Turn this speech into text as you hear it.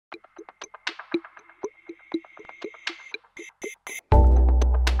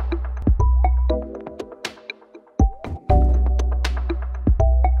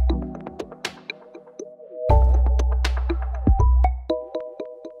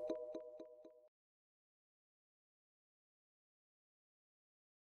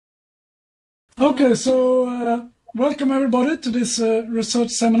Okay, so welcome everybody to this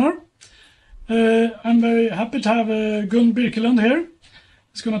research seminar. I'm very happy to have Gunn Birkelund here.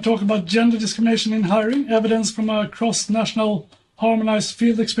 He's going to talk about gender discrimination in hiring, evidence from a cross-national harmonized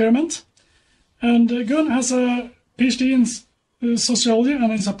field experiment. And Gunn has a PhD in sociology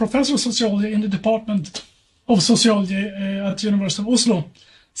and is a professor of sociology in the Department of Sociology at the University of Oslo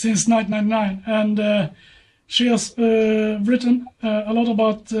since 1999. And she has written a lot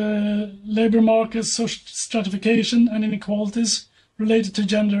about labor markets, social stratification and inequalities related to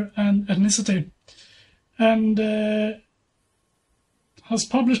gender and ethnicity. And has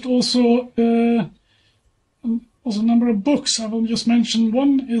published also a number of books. I will just mention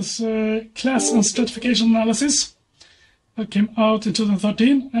one is Class and Stratification Analysis that came out in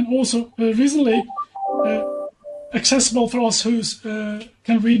 2013, and also recently accessible for us who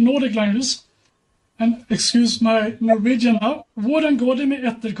can read Nordic languages. And excuse my Norwegian now. Hvordan går det med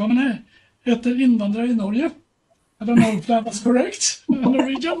etterkommerne etter innvandrere I Norge? I don't know if that was correct,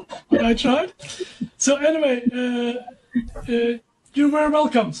 Norwegian, but I tried. So anyway, you're very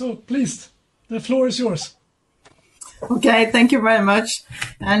welcome. So please, the floor is yours. Okay, thank you very much.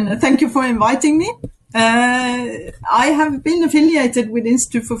 And thank you for inviting me. I have been affiliated with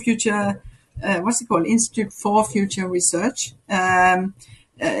Institute for Future, Institute for Future Research.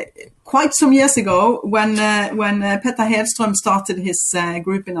 Quite some years ago, when Petter Hedström started his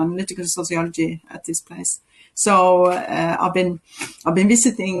group in analytical sociology at this place. So I've been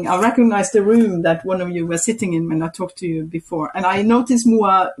visiting. I recognized the room that one of you were sitting in when I talked to you before, and I noticed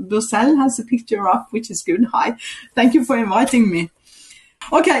Moa Bursell has a picture up, which is good. Hi, thank you for inviting me.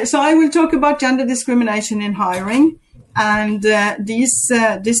 Okay, so I will talk about gender discrimination in hiring. And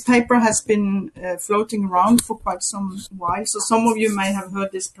this paper has been floating around for quite some while. So some of you may have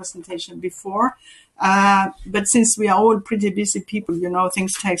heard this presentation before. But since we are all pretty busy people, you know,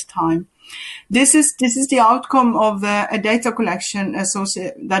 things takes time. This is the outcome of a data collection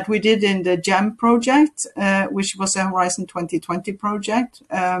that we did in the GEM project, which was a Horizon 2020 project,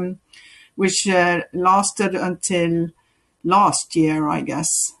 which lasted until last year, I guess.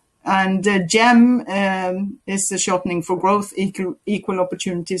 And GEM is a shortening for growth, equal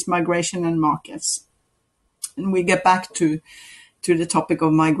opportunities, migration, and markets. And we get back to the topic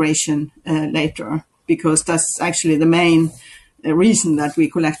of migration later, because that's actually the main reason that we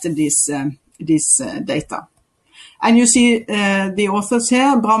collected this data. And you see the authors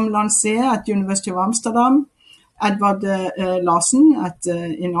here: Bram Lancé at University of Amsterdam, Edvard Larsen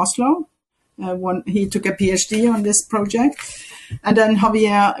in Oslo. He took a PhD on this project. And then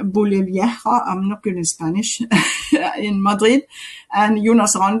Javier Bolivieja, I'm not good in Spanish, in Madrid, and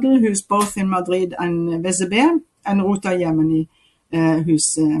Jonas Randl, who's both in Madrid and WSB, and Ruta Yemeni,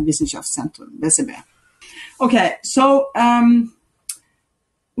 who's Wissenschaftszentrum, WSB. Okay, so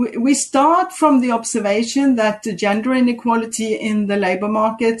we start from the observation that the gender inequality in the labor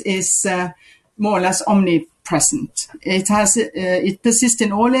market is more or less omnipresent. It persists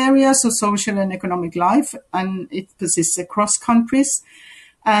in all areas of social and economic life, and it persists across countries.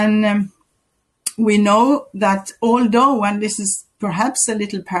 And we know that although, and this is perhaps a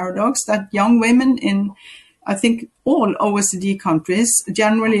little paradox, that young women in, I think, all OECD countries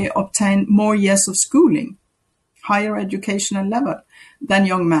generally obtain more years of schooling, higher educational level, than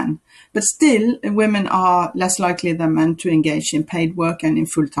young men. But still, women are less likely than men to engage in paid work and in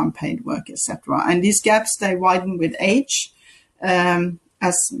full-time paid work, etc. And these gaps, they widen with age,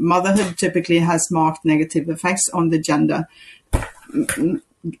 as motherhood typically has marked negative effects on the gender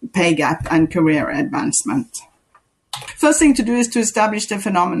pay gap and career advancement. First thing to do is to establish the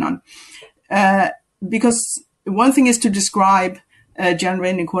phenomenon, because one thing is to describe gender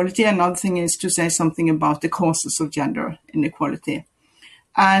inequality, another thing is to say something about the causes of gender inequality.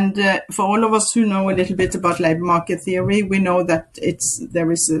 And for all of us who know a little bit about labor market theory, we know that there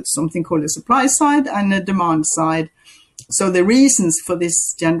is something called a supply side and a demand side. So the reasons for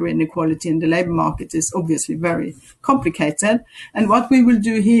this gender inequality in the labor market is obviously very complicated. And what we will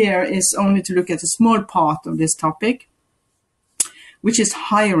do here is only to look at a small part of this topic, which is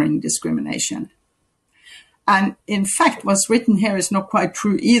hiring discrimination. And in fact, what's written here is not quite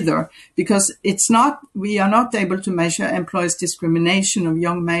true either, because we are not able to measure employers' discrimination of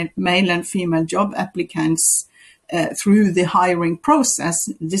young male and female job applicants through the hiring process.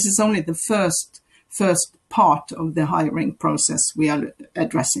 This is only the first part of the hiring process we are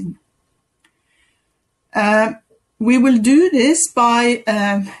addressing. We will do this by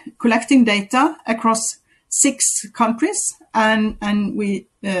collecting data across 6 countries, and we,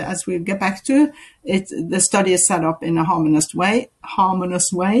 as we'll get back to it, the study is set up in a harmonized way,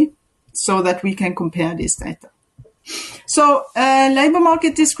 so that we can compare this data. So labor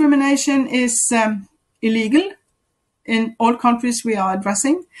market discrimination is illegal in all countries we are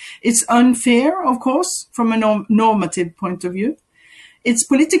addressing. It's unfair, of course, from a normative point of view. It's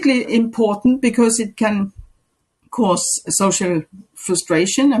politically important because it can cause social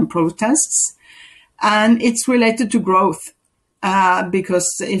frustration and protests. And it's related to growth because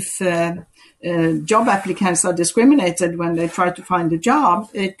if job applicants are discriminated when they try to find a job,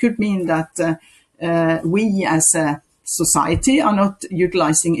 it could mean that we as a society are not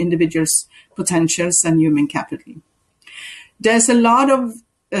utilizing individuals' potentials and human capital. There's a lot of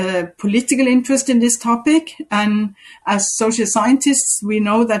political interest in this topic, and as social scientists, we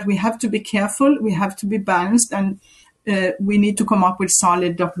know that we have to be careful, we have to be balanced, and we need to come up with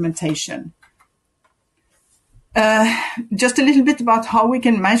solid documentation. Just a little bit about how we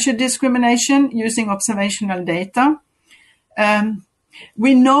can measure discrimination using observational data.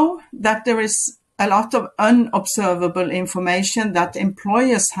 We know that there is a lot of unobservable information that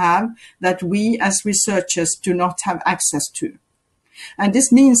employers have that we as researchers do not have access to. And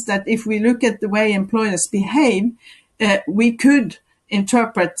this means that if we look at the way employers behave, we could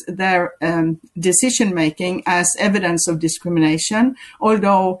interpret their decision-making as evidence of discrimination,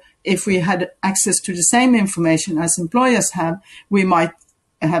 although if we had access to the same information as employers have, we might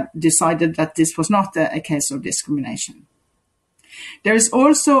have decided that this was not a case of discrimination. There is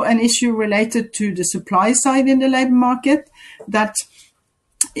also an issue related to the supply side in the labor market, that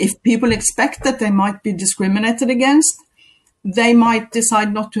if people expect that they might be discriminated against, they might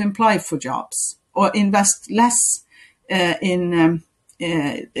decide not to apply for jobs or invest less in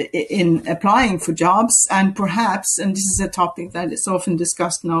applying for jobs, and perhaps, and this is a topic that is often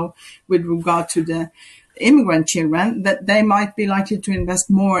discussed now with regard to the immigrant children, that they might be likely to invest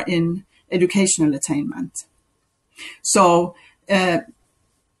more in educational attainment. So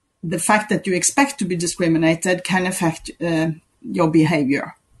the fact that you expect to be discriminated can affect your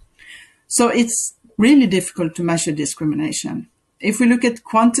behavior. So it's really difficult to measure discrimination. If we look at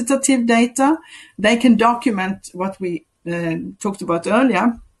quantitative data, they can document what we talked about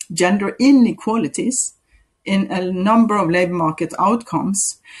earlier, gender inequalities in a number of labor market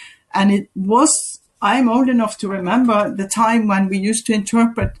outcomes. And it was, I'm old enough to remember the time when we used to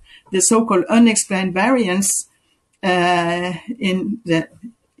interpret the so-called unexplained variance if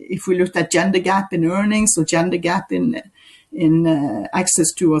we looked at gender gap in earnings or gender gap in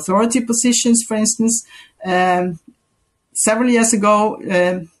access to authority positions, for instance. Several years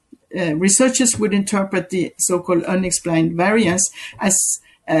ago, researchers would interpret the so-called unexplained variance as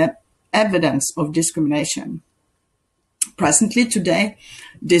evidence of discrimination. Presently, today,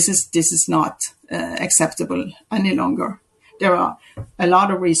 this is not acceptable any longer. There are a lot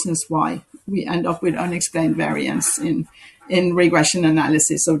of reasons why we end up with unexplained variance in regression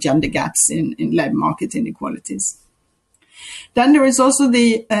analysis of gender gaps in labor market inequalities. Then there is also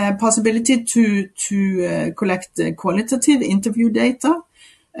the possibility to collect qualitative interview data.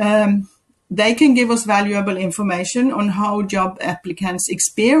 They can give us valuable information on how job applicants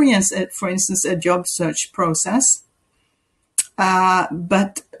experience, for instance, a job search process.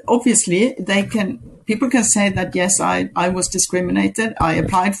 But obviously, people can say that, yes, I was discriminated. I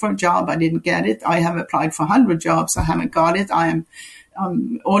applied for a job. I didn't get it. I have applied for 100 jobs. I haven't got it.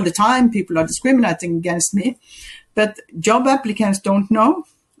 All the time, people are discriminating against me. But job applicants don't know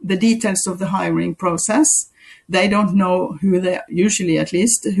the details of the hiring process. They don't know usually at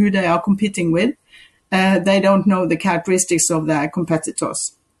least, who they are competing with. They don't know the characteristics of their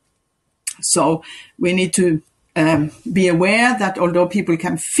competitors. So we need to be aware that although people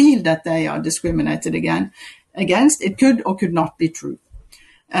can feel that they are discriminated against, it could or could not be true.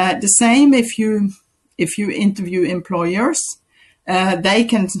 The same if you interview employers, they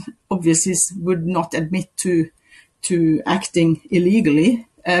can obviously would not admit to acting illegally,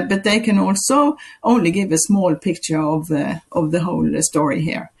 but they can also only give a small picture of the whole story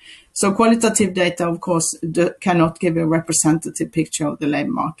here. So qualitative data, of course, cannot give a representative picture of the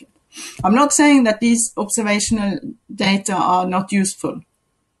labor market. I'm not saying that these observational data are not useful,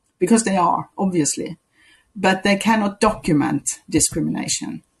 because they are, obviously, but they cannot document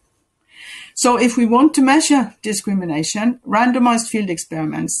discrimination. So if we want to measure discrimination, randomized field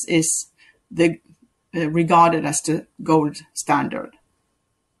experiments is regarded as the gold standard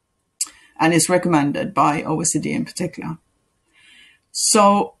and is recommended by OECD in particular.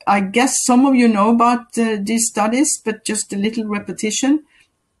 So I guess some of you know about these studies, but just a little repetition.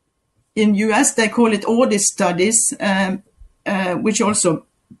 In US, they call it audit studies, which also,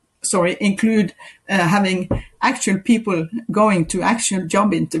 include having actual people going to actual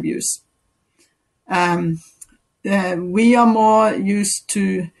job interviews. We are more used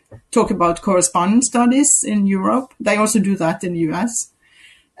to talk about correspondence studies in Europe. They also do that in the US,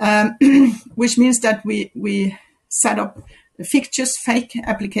 which means that we set up fictitious fake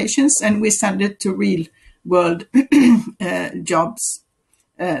applications and we send it to real world jobs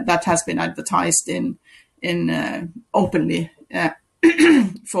that has been advertised in openly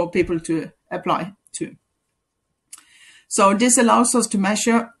for people to apply to. So this allows us to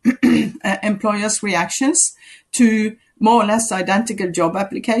measure employers' reactions to more or less identical job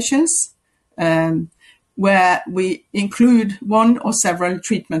applications, where we include one or several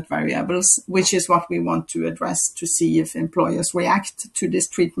treatment variables, which is what we want to address to see if employers react to this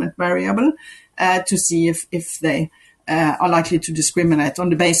treatment variable, to see if they are likely to discriminate on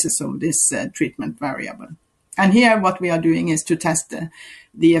the basis of this treatment variable. And here what we are doing is to test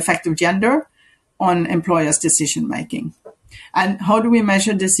the effect of gender on employers' decision making. And how do we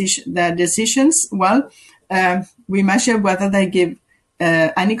measure their decisions? Well, we measure whether they give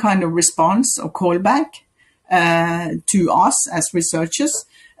any kind of response or callback to us as researchers,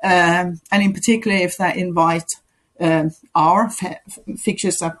 and in particular if they invite our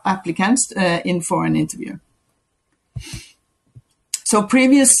fictitious applicants in for an interview. So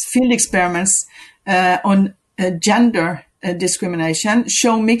previous field experiments on gender discrimination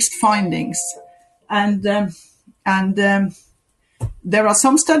show mixed findings, and there are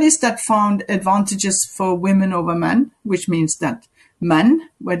some studies that found advantages for women over men, which means that men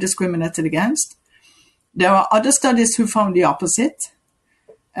were discriminated against. There are other studies who found the opposite,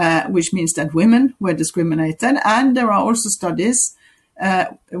 which means that women were discriminated. And there are also studies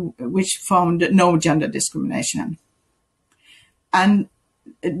which found no gender discrimination. And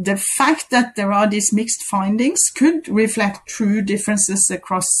the fact that there are these mixed findings could reflect true differences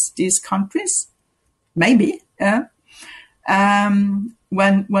across these countries. Maybe.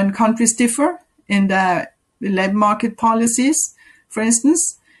 When countries differ in the labor market policies, for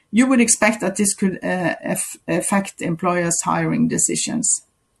instance, you would expect that this could affect employers' hiring decisions.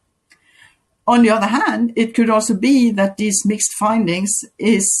 On the other hand, it could also be that these mixed findings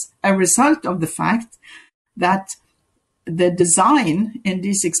is a result of the fact that the design in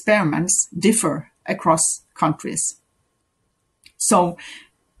these experiments differ across countries. So,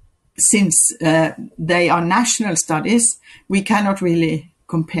 since they are national studies, we cannot really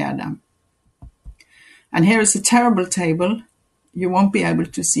compare them. And here is a terrible table. You won't be able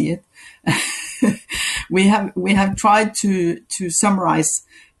to see it. We have tried to summarize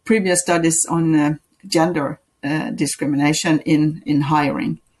previous studies on gender discrimination in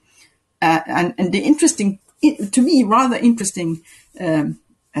hiring. And the interesting, to me, rather interesting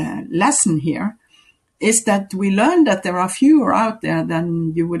lesson here is that we learned that there are fewer out there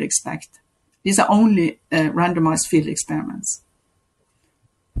than you would expect. These are only randomized field experiments.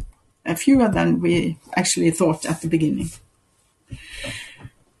 Fewer than we actually thought at the beginning.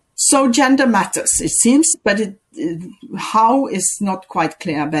 So gender matters, it seems, but how is not quite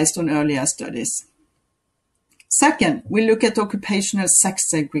clear based on earlier studies. Second, we look at occupational sex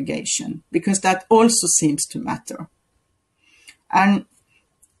segregation, because that also seems to matter. And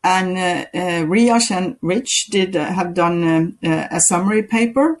Riash and Rich have done a summary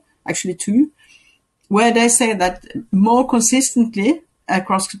paper, actually two, where they say that more consistently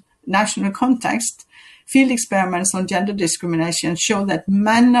across national context, field experiments on gender discrimination show that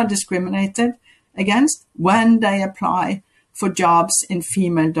men are discriminated against when they apply for jobs in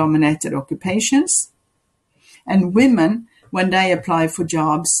female-dominated occupations, and women when they apply for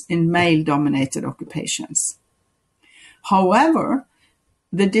jobs in male-dominated occupations. However,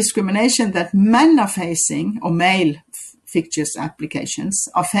 the discrimination that men are facing, or male fictitious applications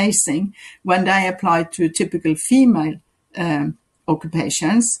are facing when they apply to typical female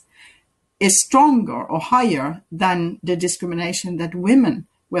occupations, is stronger or higher than the discrimination that women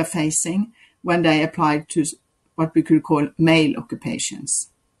were facing when they applied to what we could call male occupations.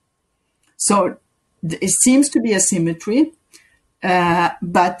 So it seems to be a symmetry,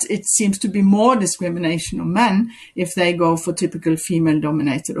 but it seems to be more discrimination of men if they go for typical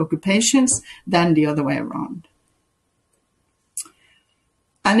female-dominated occupations than the other way around.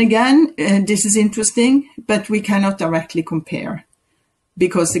 And again, this is interesting, but we cannot directly compare.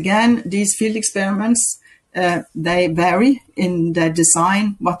 Because again, these field experiments, they vary in their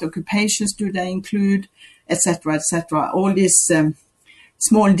design. What occupations do they include, etc., etc. All these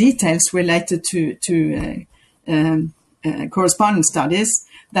small details related to correspondence studies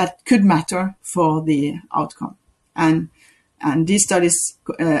that could matter for the outcome. And these studies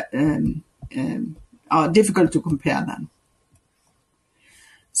are difficult to compare then.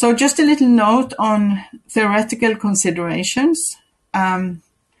 So just a little note on theoretical considerations.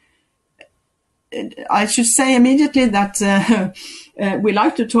 I should say immediately that we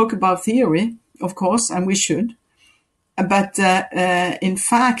like to talk about theory, of course, and we should. But in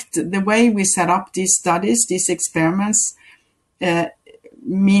fact, the way we set up these studies, these experiments,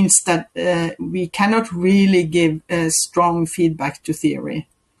 means that we cannot really give strong feedback to theory.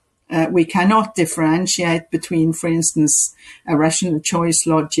 We cannot differentiate between, for instance, a rational choice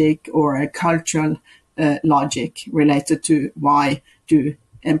logic or a cultural logic related to why do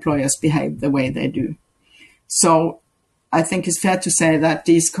employers behave the way they do. So I think it's fair to say that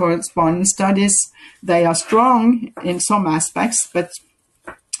these correspondence studies, they are strong in some aspects, but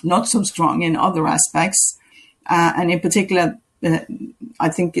not so strong in other aspects. And in particular, I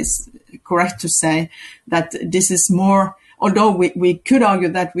think it's correct to say that this is more, although we could argue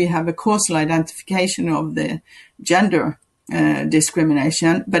that we have a causal identification of the gender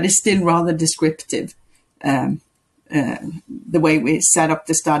discrimination, but it's still rather descriptive, the way we set up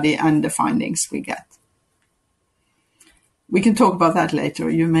the study and the findings we get. We can talk about that later.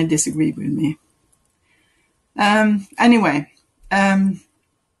 You may disagree with me. Anyway,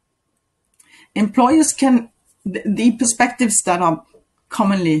 employers can, the perspectives that are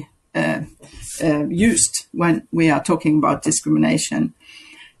commonly used when we are talking about discrimination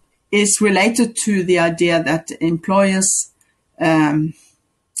is related to the idea that employers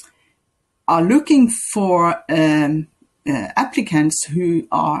are looking for applicants who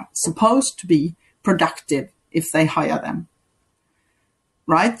are supposed to be productive if they hire them,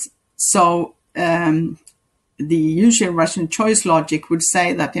 right? So the usual rational choice logic would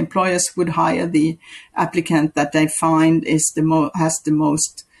say that employers would hire the applicant that they find is has the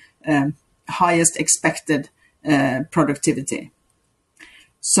most highest expected productivity.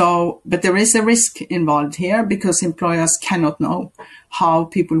 So, but there is a risk involved here because employers cannot know how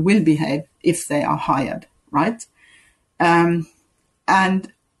people will behave if they are hired, right?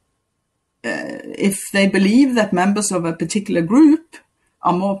 If they believe that members of a particular group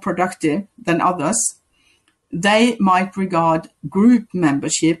are more productive than others, they might regard group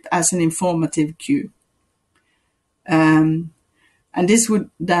membership as an informative cue. And this would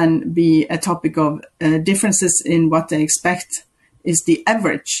then be a topic of differences in what they expect is the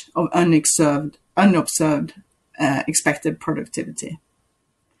average of unobserved expected productivity.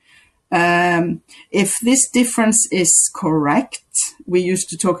 If this difference is correct, we used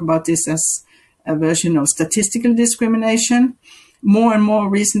to talk about this as a version of statistical discrimination. More and more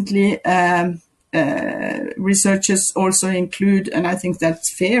recently, researchers also include, and I think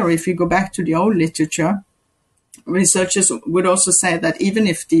that's fair if you go back to the old literature, researchers would also say that even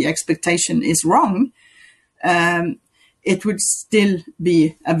if the expectation is wrong, it would still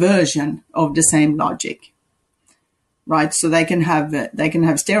be a version of the same logic, right? So they can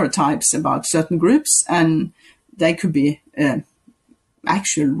have stereotypes about certain groups, and they could be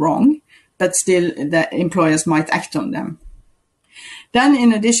actually wrong, but still the employers might act on them. Then,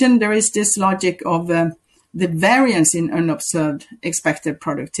 in addition, there is this logic of the variance in unobserved expected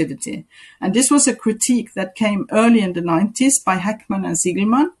productivity. And this was a critique that came early in the 90s by Heckman and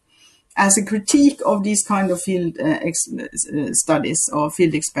Siegelman as a critique of these kind of field studies or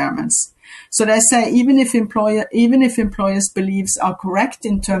field experiments. So they say even if employers' beliefs are correct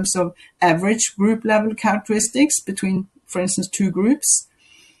in terms of average group level characteristics between, for instance, two groups,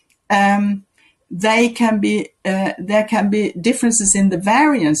 there can be differences in the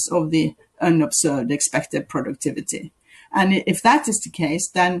variance of the unobserved expected productivity. And if that is the case,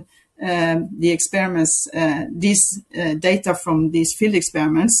 then the experiments, these data from these field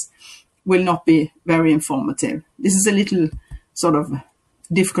experiments will not be very informative. This is a little sort of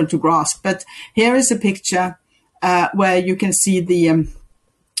difficult to grasp, but here is a picture where you can see the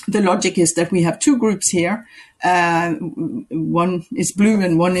logic is that we have two groups here. One is blue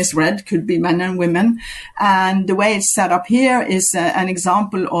and one is red, could be men and women. And the way it's set up here is an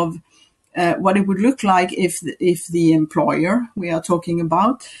example of what it would look like if the employer we are talking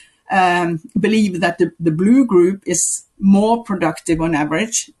about believe that the blue group is more productive on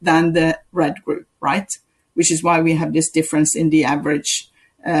average than the red group, right? Which is why we have this difference in the average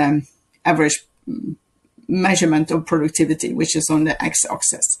measurement of productivity, which is on the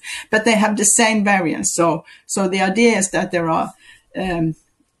x-axis. But they have the same variance. So the idea is that there are an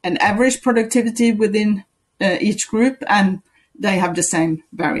average productivity within each group, and they have the same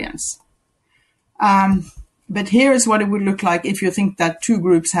variance. But here is what it would look like if you think that two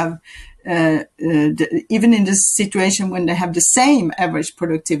groups have, even in this situation when they have the same average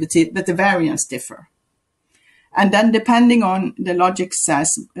productivity, but the variance differ. And then depending on the logic says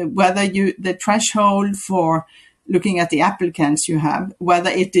whether the threshold for looking at the applicants you have, whether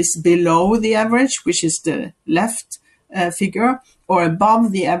it is below the average, which is the left figure or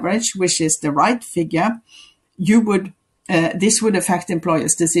above the average, which is the right figure, this would affect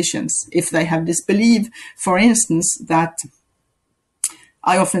employers' decisions if they have this belief, for instance, that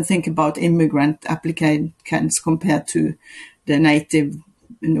I often think about immigrant applicants compared to the native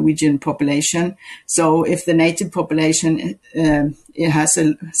Norwegian population. So if the native population it has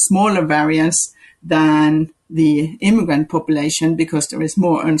a smaller variance than the immigrant population because there is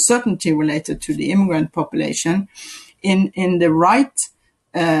more uncertainty related to the immigrant population, in the right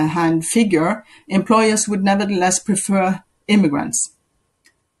hand figure, employers would nevertheless prefer immigrants,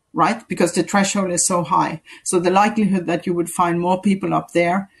 right? Because the threshold is so high. So the likelihood that you would find more people up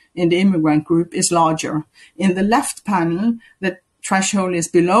there in the immigrant group is larger. In the left panel, the threshold is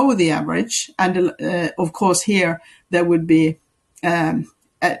below the average. And of course, here there would be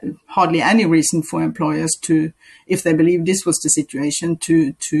hardly any reason for employers to, if they believe this was the situation,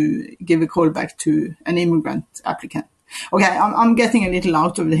 to give a callback to an immigrant applicant. Okay, I'm getting a little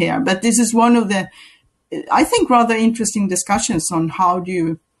out of here, but this is one of the, I think, rather interesting discussions on how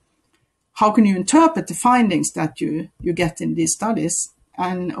can you interpret the findings that you get in these studies.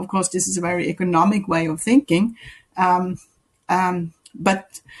 And of course, this is a very economic way of thinking. But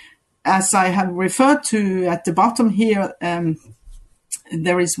as I have referred to at the bottom here,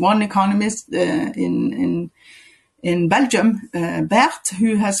 there is one economist in Belgium, Bert,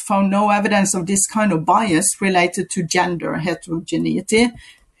 who has found no evidence of this kind of bias related to gender heterogeneity,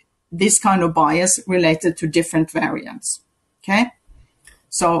 this kind of bias related to different variants. Okay?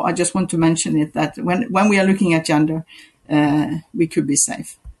 So I just want to mention it that when we are looking at gender, we could be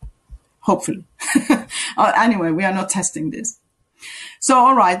safe. Hopefully. Anyway, we are not testing this. So,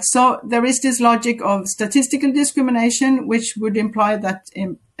 all right. So there is this logic of statistical discrimination, which would imply that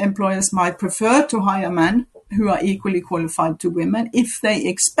employers might prefer to hire men who are equally qualified to women if they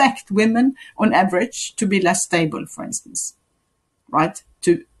expect women on average to be less stable, for instance, right?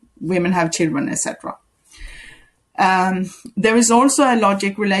 To women have children, etc. There is also a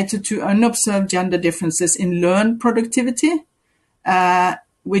logic related to unobserved gender differences in learned productivity,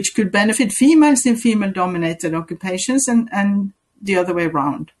 which could benefit females in female-dominated occupations and the other way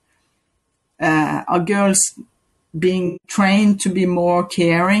around. Are girls being trained to be more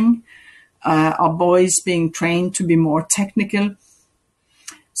caring? Are boys being trained to be more technical?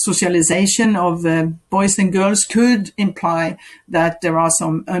 Socialization of boys and girls could imply that there are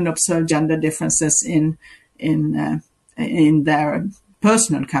some unobserved gender differences in their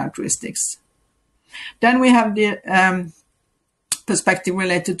personal characteristics. Then we have the perspective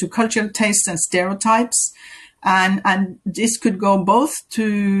related to cultural tastes and stereotypes. And this could go both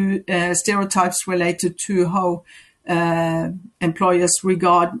to stereotypes related to how employers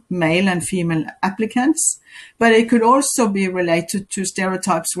regard male and female applicants, but it could also be related to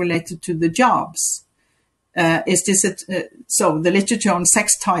stereotypes related to the jobs. So the literature on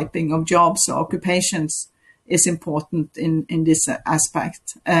sex typing of jobs or occupations is important in this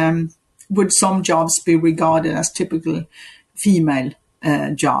aspect. Would some jobs be regarded as typical female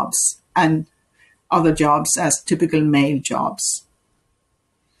jobs and other jobs as typical male jobs?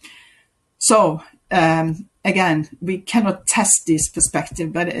 So again, we cannot test this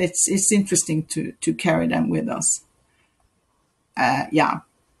perspective, but it's interesting to carry them with us.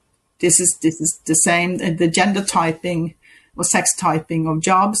 This is the same. The gender typing or sex typing of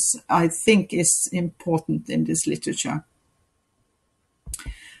jobs, I think, is important in this literature.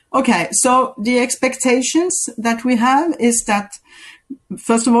 Okay, so the expectations that we have is that,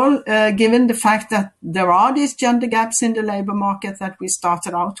 first of all, given the fact that there are these gender gaps in the labor market that we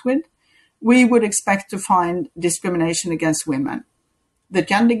started out with, we would expect to find discrimination against women. The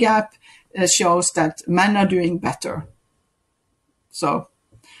gender gap shows that men are doing better. So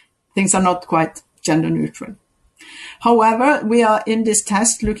things are not quite gender neutral. However, we are in this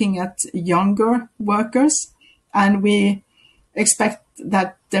test looking at younger workers, and we expect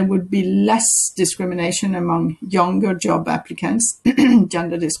that there would be less discrimination among younger job applicants,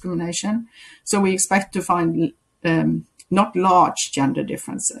 gender discrimination. So we expect to find not large gender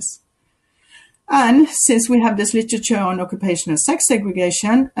differences. And since we have this literature on occupational sex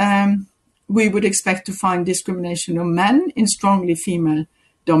segregation, we would expect to find discrimination of men in strongly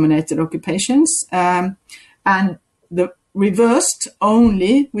female-dominated occupations. And the reversed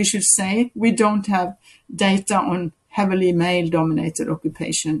only, we should say, we don't have data on heavily male-dominated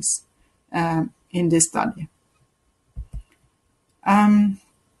occupations in this study.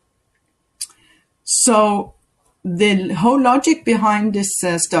 So the whole logic behind this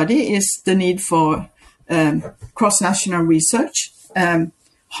study is the need for cross-national research,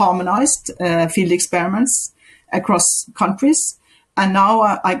 harmonized field experiments across countries, And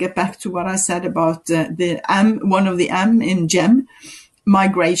now I get back to what I said about one of the M in GEM,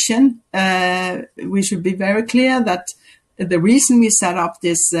 migration. We should be very clear that the reason we set up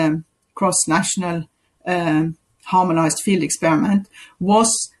this cross-national harmonized field experiment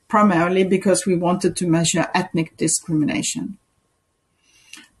was primarily because we wanted to measure ethnic discrimination.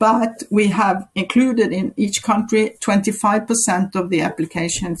 But we have included in each country 25% of the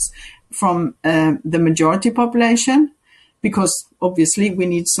applications from the majority population, because obviously we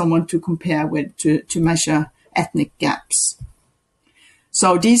need someone to compare with to measure ethnic gaps.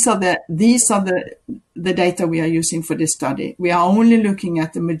 So these are the data we are using for this study. We are only looking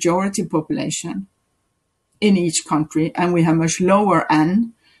at the majority population in each country, and we have much lower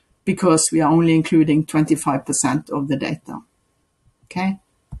N because we are only including 25% of the data. Okay.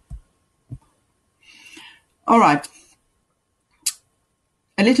 All right.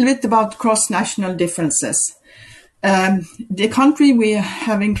 A little bit about cross-national differences. The country we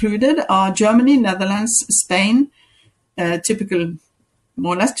have included are Germany, Netherlands, Spain,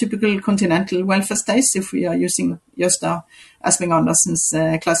 more or less typical continental welfare states, if we are using Gösta Asbjørnsson's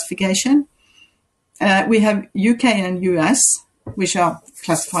classification. We have UK and US, which are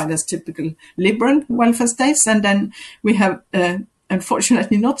classified as typical liberal welfare states. And then we have,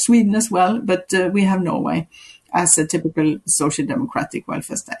 unfortunately, not Sweden as well, but we have Norway as a typical social democratic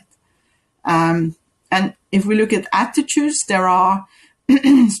welfare state. And if we look at attitudes, there are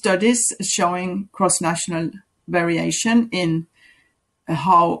studies showing cross-national variation in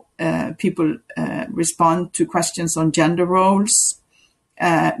how people respond to questions on gender roles,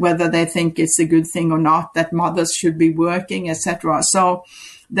 whether they think it's a good thing or not that mothers should be working, etc. So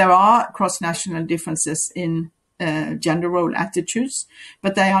there are cross-national differences in gender role attitudes,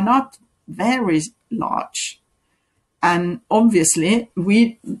 but they are not very large. And obviously,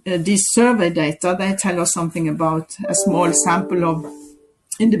 these survey data, they tell us something about a small sample of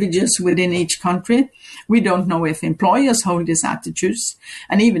individuals within each country. We don't know if employers hold these attitudes.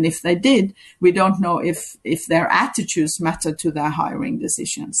 And even if they did, we don't know if their attitudes matter to their hiring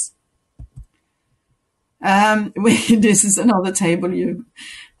decisions. This is another table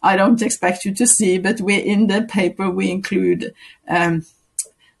I don't expect you to see, but in the paper we include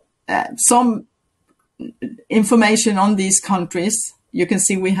some information on these countries. You can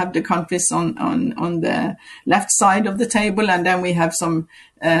see we have the countries on the left side of the table, and then we have some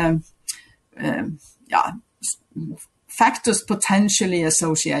factors potentially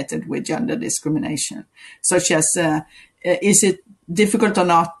associated with gender discrimination, such as is it difficult or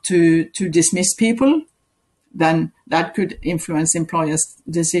not to dismiss people? Then that could influence employers'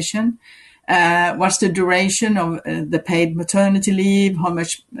 decision. What's the duration of the paid maternity leave? How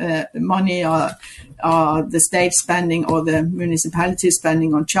much money are the state spending or the municipality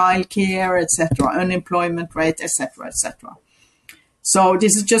spending on childcare, etc., unemployment rate, etc., etc. So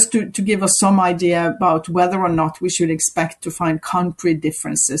this is just to give us some idea about whether or not we should expect to find country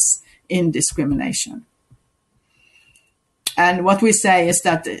differences in discrimination. And what we say is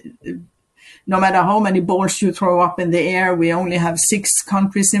that no matter how many balls you throw up in the air, we only have 6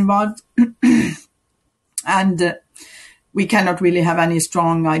 countries involved. And we cannot really have any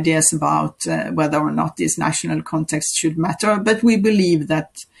strong ideas about whether or not these national contexts should matter. But we believe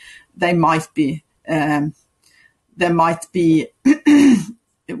that they might be. We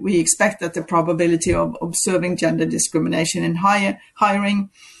expect that the probability of observing gender discrimination in hiring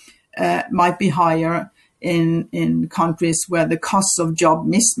might be higher in countries where the costs of job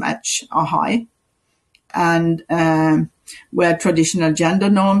mismatch are high, and where traditional gender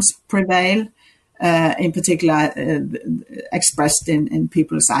norms prevail, in particular expressed in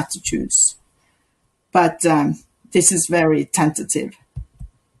people's attitudes. But this is very tentative.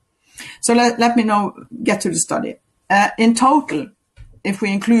 So let me now get to the study. In total, if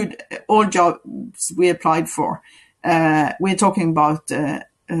we include all jobs we applied for, we're talking about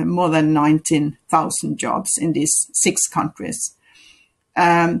more than 19,000 jobs in these 6 countries.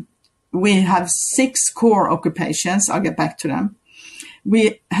 We have 6 core occupations. I'll get back to them.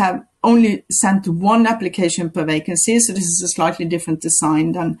 We have only sent 1 application per vacancy, so this is a slightly different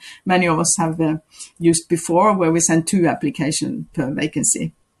design than many of us have used before, where we send 2 applications per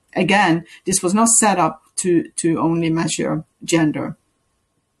vacancy. Again, this was not set up to only measure gender.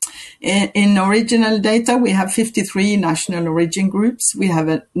 In original data, we have 53 national origin groups. We have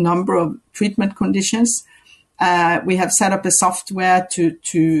a number of treatment conditions. We have set up a software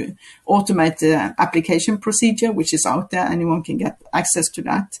to automate the application procedure, which is out there. Anyone can get access to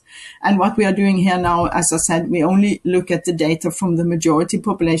that. And what we are doing here now, as I said, we only look at the data from the majority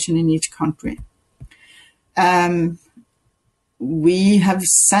population in each country. we have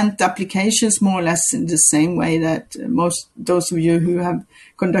sent applications more or less in the same way that those of you who have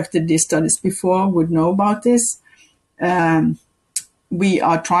conducted these studies before would know about this. We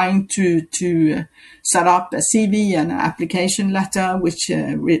are trying to set up a CV and an application letter which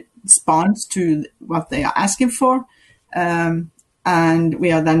responds to what they are asking for, and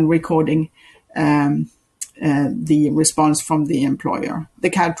we are then recording the response from the employer.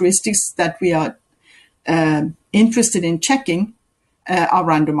 The characteristics that we are interested in checking are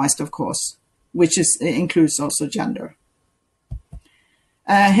randomized, of course, which includes also gender.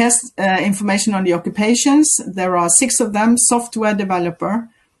 Here's information on the occupations. There are 6 of them: software developer,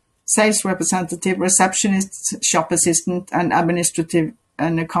 sales representative, receptionist, shop assistant, and administrative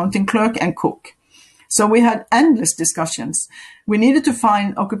and accounting clerk, and cook. So we had endless discussions. We needed to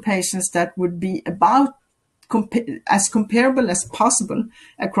find occupations that would be about as comparable as possible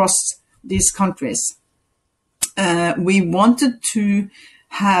across these countries. We wanted to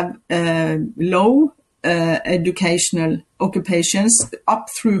have low educational occupations up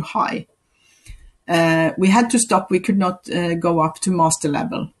through high. We had to stop. We could not go up to master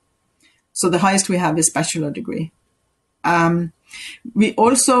level. So the highest we have is bachelor degree. We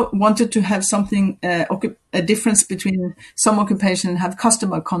also wanted to have something, a difference between some occupations have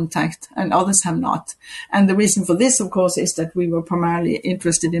customer contact and others have not. And the reason for this, of course, is that we were primarily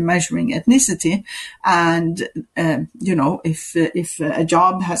interested in measuring ethnicity. And, if a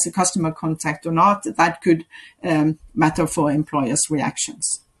job has a customer contact or not, that could matter for employers'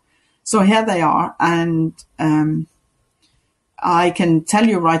 reactions. So here they are. And I can tell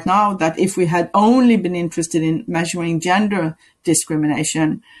you right now that if we had only been interested in measuring gender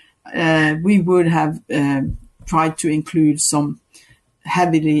discrimination, we would have tried to include some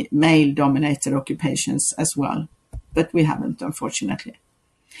heavily male-dominated occupations as well, but we haven't, unfortunately.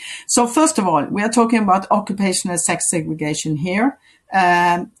 So first of all, we are talking about occupational sex segregation here.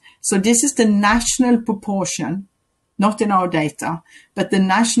 So this is the national proportion, not in our data, but the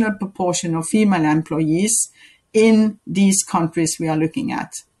national proportion of female employees in these countries we are looking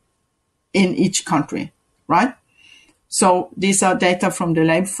at, in each country, right? So these are data from the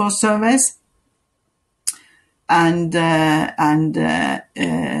labor force surveys. And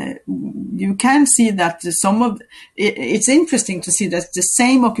you can see that it's interesting to see that the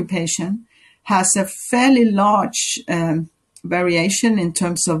same occupation has a fairly large variation in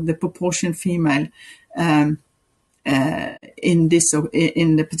terms of the proportion female in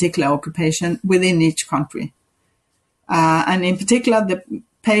the particular occupation within each country. And in particular, the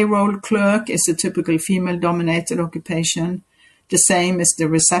payroll clerk is a typical female-dominated occupation. The same is the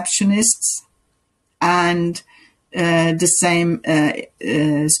receptionists, and the same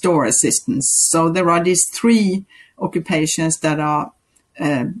store assistants. So there are these 3 occupations that are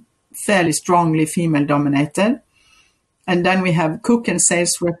fairly strongly female-dominated. And then we have cook and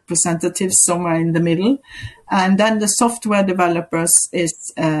sales representatives somewhere in the middle. And then the software developers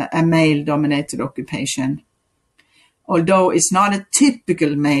is a male-dominated occupation. Although it's not a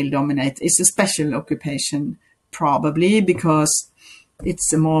typical male-dominated, it's a special occupation, probably because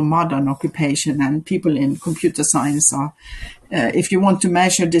it's a more modern occupation, and people in computer science are, if you want to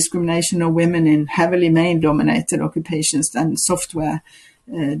measure discrimination of women in heavily male-dominated occupations, then software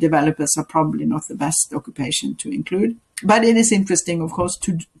developers are probably not the best occupation to include. But it is interesting, of course,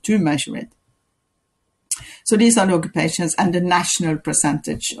 to measure it. So these are the occupations and the national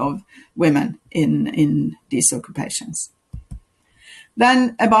percentage of women in these occupations.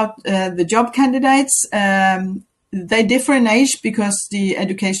 Then about the job candidates, they differ in age because the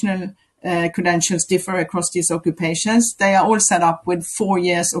educational credentials differ across these occupations. They are all set up with 4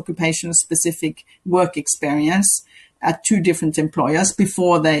 years occupational specific work experience at 2 different employers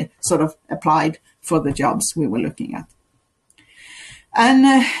before they sort of applied for the jobs we were looking at.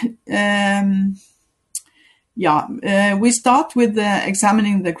 And we start with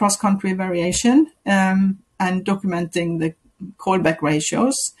examining the cross-country variation and documenting the callback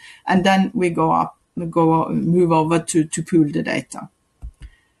ratios, and then we move over to pool the data.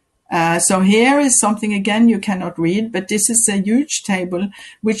 So here is something, again, you cannot read, but this is a huge table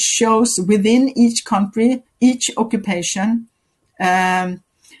which shows within each country, each occupation,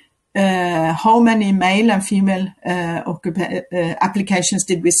 how many male and female applications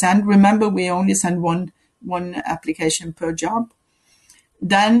did we send. Remember, we only send one application per job.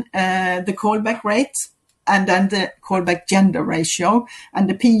 Then the callback rate, and then the callback gender ratio, and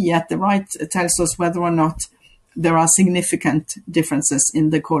the P at the right tells us whether or not there are significant differences in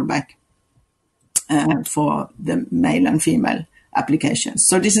the callback for the male and female applications.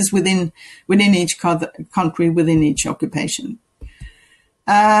 So this is within each country, within each occupation.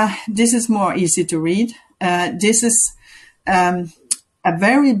 This is more easy to read. This is a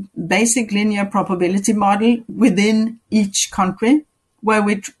very basic linear probability model within each country, where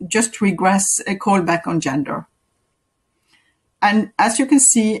we just regress a callback on gender. And as you can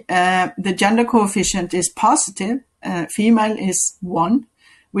see, the gender coefficient is positive. Female is 1,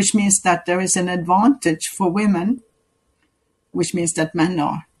 which means that there is an advantage for women, which means that men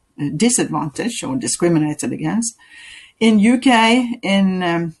are disadvantaged or discriminated against. In UK,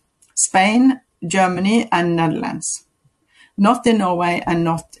 in Spain, Germany, and Netherlands. Not in Norway and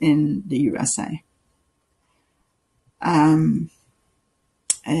not in the USA.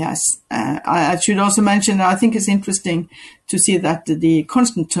 Yes, I should also mention, I think it's interesting to see that the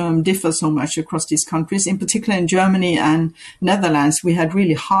constant term differs so much across these countries. In particular, in Germany and Netherlands, we had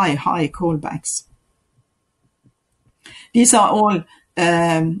really high callbacks. These are all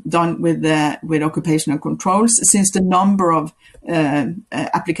done with occupational controls, since the number of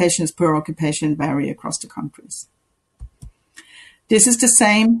applications per occupation vary across the countries. This is the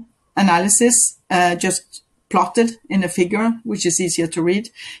same analysis, just plotted in a figure, which is easier to read.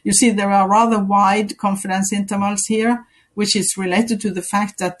 You see there are rather wide confidence intervals here, which is related to the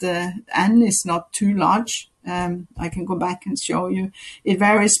fact that the N is not too large. I can go back and show you. It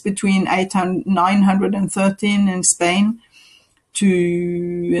varies between 913 in Spain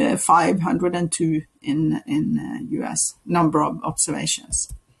to 502 in US, number of observations.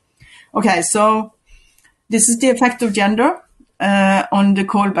 Okay, so this is the effect of gender on the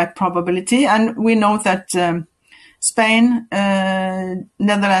callback probability, and we know that Spain,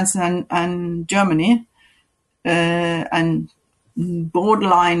 Netherlands, and Germany, and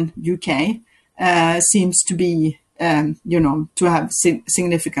borderline UK seems to be, to have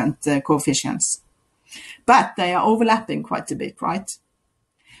significant coefficients. But they are overlapping quite a bit, right?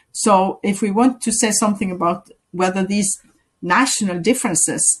 So if we want to say something about whether these national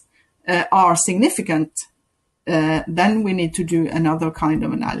differences are significant, then we need to do another kind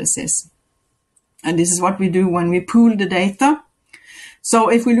of analysis. And this is what we do when we pool the data. So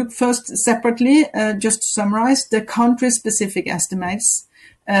if we look first separately, just to summarize, the country-specific estimates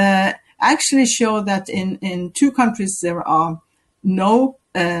actually show that in 2 countries there are no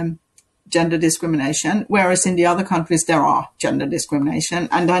gender discrimination, whereas in the other countries there are gender discrimination,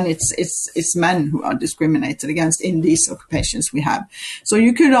 and then it's men who are discriminated against in these occupations we have. So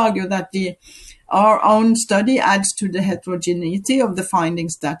you could argue that our own study adds to the heterogeneity of the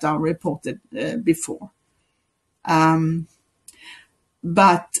findings that are reported before.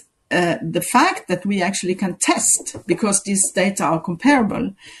 But the fact that we actually can test, because these data are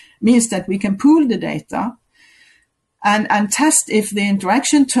comparable, means that we can pool the data and test if the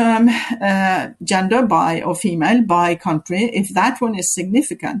interaction term gender by or female by country, if that one is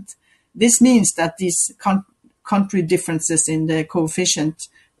significant. This means that these country differences in the coefficient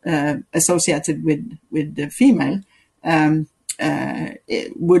associated with the female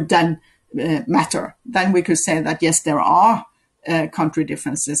it would then matter. Then we could say that yes, there are country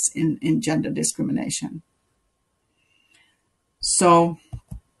differences in gender discrimination. So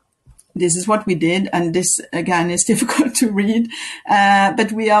this is what we did, and this again is difficult to read,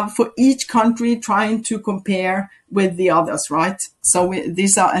 but we are for each country trying to compare with the others, right? So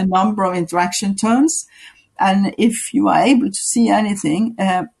these are a number of interaction terms. And if you are able to see anything,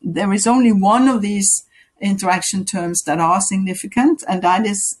 there is only one of these interaction terms that are significant, and that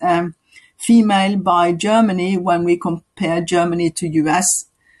is female by Germany when we compare Germany to US,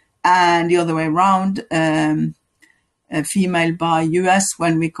 and the other way around, female by US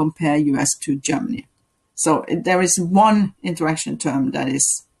when we compare US to Germany. So there is one interaction term that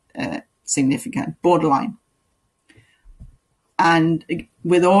is significant, borderline. And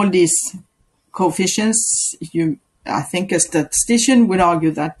with all these coefficients, I think a statistician would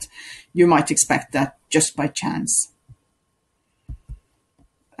argue that you might expect that just by chance.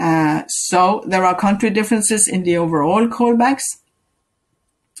 So there are country differences in the overall callbacks.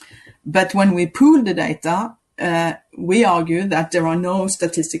 But when we pool the data, we argue that there are no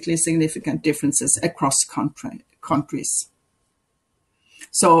statistically significant differences across countries.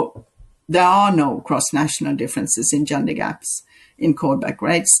 So there are no cross-national differences in gender gaps in callback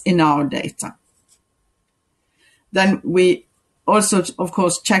rates in our data. Then we also, of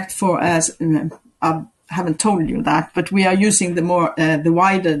course, checked for, as I haven't told you that, but we are using the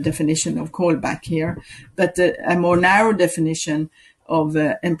wider definition of callback here. But a more narrow definition of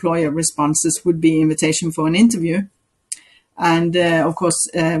employer responses would be invitation for an interview. And of course,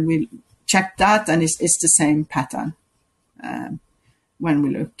 we checked that, and it's the same pattern when we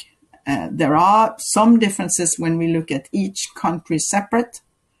look. There are some differences when we look at each country separate.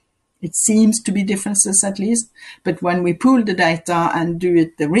 It seems to be differences at least, but when we pool the data and do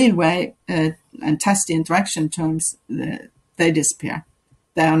it the real way and test the interaction terms, they disappear.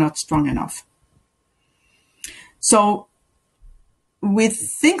 They are not strong enough. So we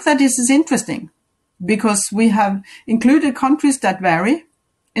think that this is interesting because we have included countries that vary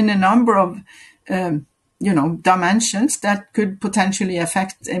in a number of dimensions that could potentially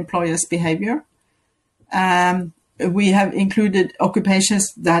affect employers' behavior. We have included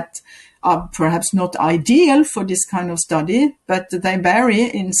occupations that are perhaps not ideal for this kind of study, but they vary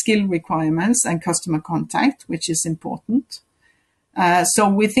in skill requirements and customer contact, which is important. So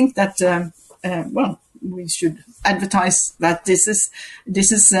we think that, we should advertise that this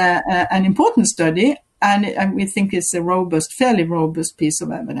is an important study, and we think it's a fairly robust piece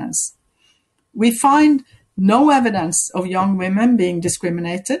of evidence. We find no evidence of young women being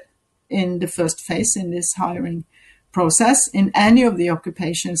discriminated in the first phase in this hiring process in any of the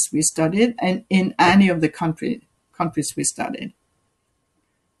occupations we studied and in any of the countries we studied.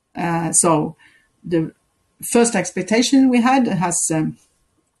 So the first expectation we had has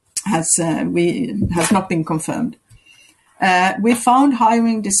not been confirmed. We found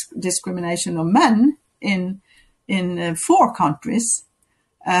hiring discrimination of men in 4 countries,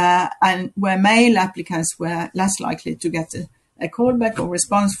 and where male applicants were less likely to get a callback or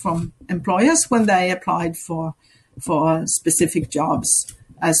response from employers when they applied for specific jobs,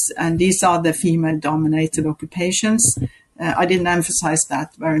 and these are the female-dominated occupations. I didn't emphasize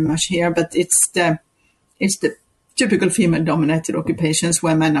that very much here, but it's the typical female-dominated occupations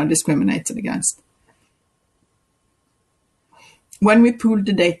where men are discriminated against. When we pooled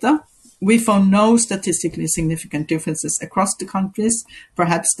the data, we found no statistically significant differences across the countries,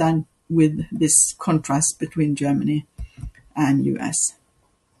 perhaps then with this contrast between Germany and US.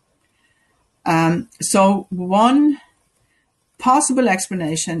 So one possible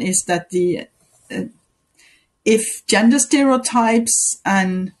explanation is that if gender stereotypes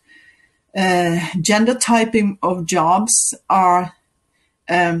and gender typing of jobs are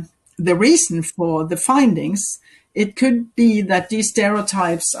the reason for the findings, it could be that these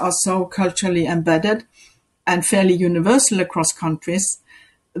stereotypes are so culturally embedded and fairly universal across countries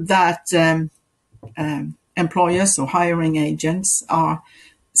that employers or hiring agents are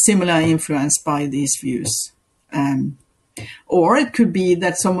similarly influenced by these views. Or it could be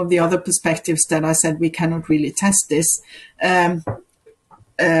that some of the other perspectives that I said we cannot really test this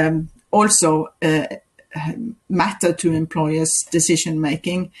also matter to employers'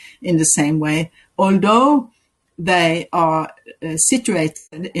 decision-making in the same way, although they are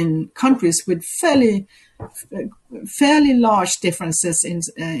situated in countries with fairly large differences,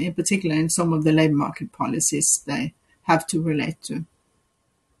 in particular in some of the labor market policies they have to relate to.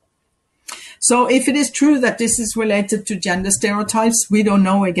 So if it is true that this is related to gender stereotypes, we don't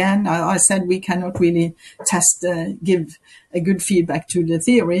know again. I said we cannot really give a good feedback to the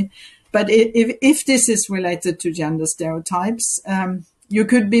theory. But if this is related to gender stereotypes, you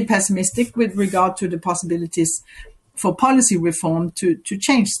could be pessimistic with regard to the possibilities for policy reform to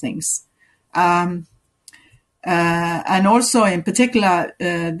change things. And also in particular,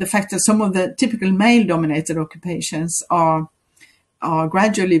 the fact that some of the typical male-dominated occupations are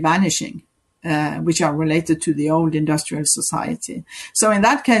gradually vanishing. Which are related to the old industrial society. So in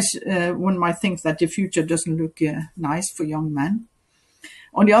that case, one might think that the future doesn't look nice for young men.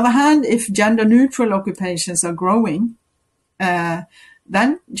 On the other hand, if gender-neutral occupations are growing,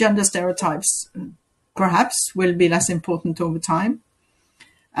 then gender stereotypes perhaps will be less important over time.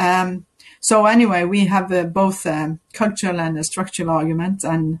 So anyway, we have both a cultural and a structural argument,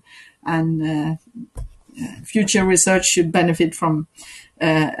 and future research should benefit from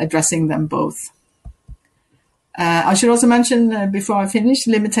addressing them both. I should also mention before I finish,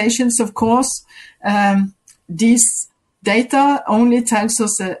 limitations, of course. These data only tells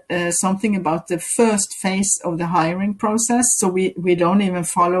us something about the first phase of the hiring process. So we don't even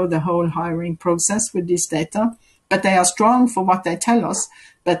follow the whole hiring process with this data, but they are strong for what they tell us,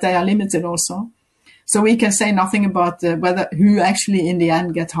 but they are limited also. So we can say nothing about who actually in the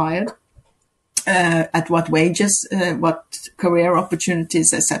end get hired. At what wages, what career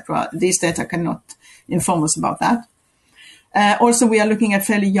opportunities, etc. These data cannot inform us about that. Also, we are looking at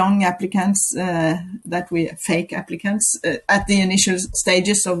fairly young applicants, fake applicants, at the initial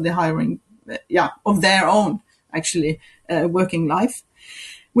stages of the hiring, of their own, actually, working life.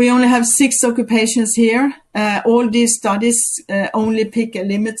 We only have 6 occupations here. All these studies only pick a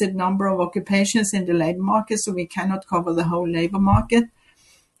limited number of occupations in the labor market, so we cannot cover the whole labor market.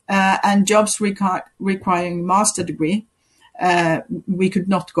 And jobs requiring master degree, we could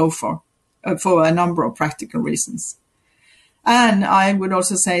not go for a number of practical reasons. And I would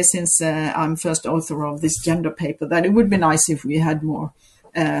also say, since I'm first author of this gender paper, that it would be nice if we had more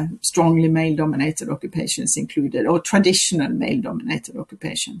strongly male-dominated occupations included, or traditional male-dominated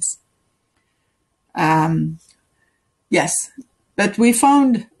occupations. Yes, but we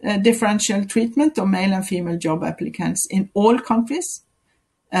found differential treatment of male and female job applicants in all countries,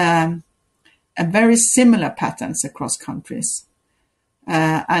 and very similar patterns across countries.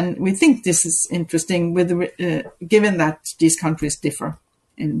 And we think this is interesting, given that these countries differ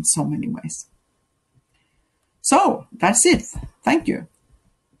in so many ways. So that's it. Thank you.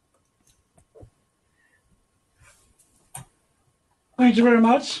 Thank you very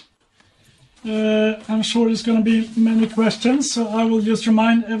much. I'm sure there's going to be many questions, so I will just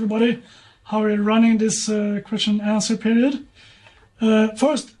remind everybody how we're running this question and answer period.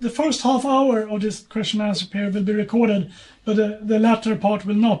 The first half hour of this question and answer period will be recorded, but the latter part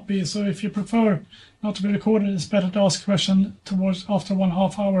will not be. So if you prefer not to be recorded, it's better to ask a question after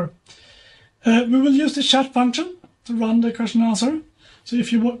 1.5 hour. We will use the chat function to run the question and answer. So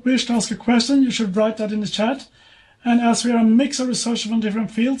if you wish to ask a question, you should write that in the chat. And as we are a mix of researchers from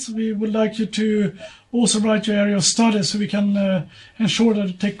different fields, we would like you to also write your area of study so we can ensure that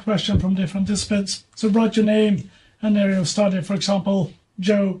you take questions from different disciplines. So write your name and area of study, for example,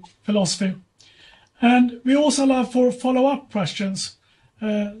 Joe, philosophy. And we also allow for follow-up questions.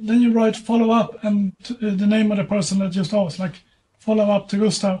 Then you write follow-up and the name of the person that just asked, like follow-up to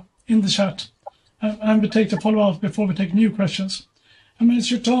Gustav in the chat. And we take the follow-up before we take new questions. And when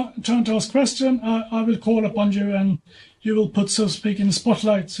it's your turn to ask a question, I will call upon you and you will put, so to speak, in the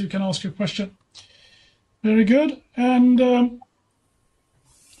spotlight so you can ask your question. Very good. And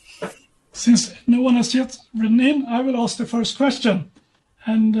since no one has yet written in, I will ask the first question.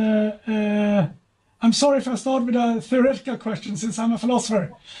 And I'm sorry if I start with a theoretical question, since I'm a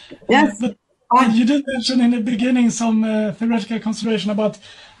philosopher. Yes. But you did mention in the beginning some theoretical consideration about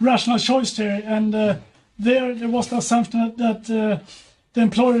rational choice theory. And there was the assumption that the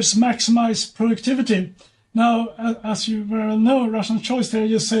employers maximize productivity. Now, as you well know, rational choice theory,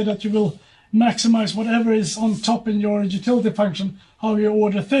 you say that you will maximize whatever is on top in your utility function, how you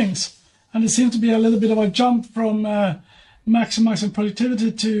order things. And it seems to be a little bit of a jump from maximizing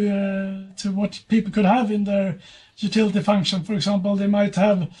productivity to what people could have in their utility function. For example, they might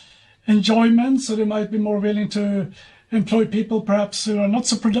have enjoyment, so they might be more willing to employ people perhaps who are not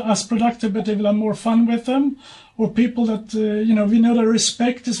so as productive, but they will have more fun with them. Or people that, we know that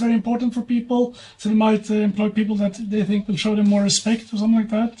respect is very important for people, so they might employ people that they think will show them more respect or something like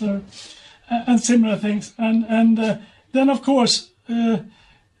that, and similar things. And then, of course,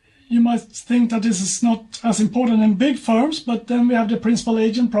 you might think that this is not as important in big firms, but then we have the principal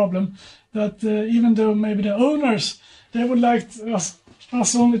agent problem, that even though maybe the owners, they would like us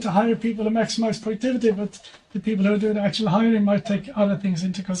only to hire people to maximize productivity, but the people who do the actual hiring might take other things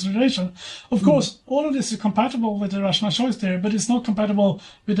into consideration. Of course, all of this is compatible with the rational choice theory, but it's not compatible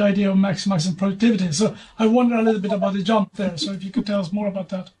with the idea of maximizing productivity. So I wonder a little bit about the jump there. So if you could tell us more about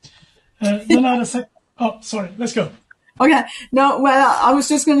that. Then I had a second. Oh, sorry. Let's go. Okay. No, well, I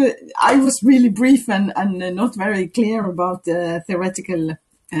was really brief and not very clear about the theoretical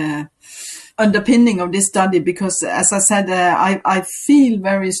underpinning of this study, because, as I said, I feel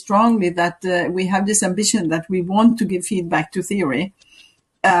very strongly that we have this ambition that we want to give feedback to theory,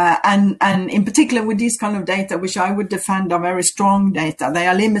 and in particular with these kind of data, which I would defend are very strong data. They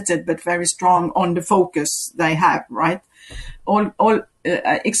are limited but very strong on the focus they have. Right? All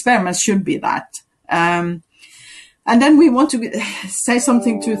experiments should be that. And then we want to say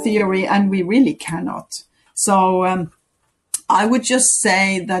something to theory, and we really cannot. So. I would just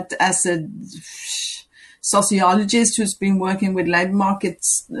say that as a sociologist who's been working with labor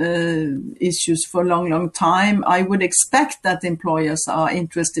markets issues for a long time, I would expect that employers are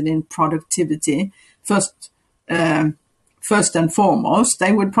interested in productivity first and foremost.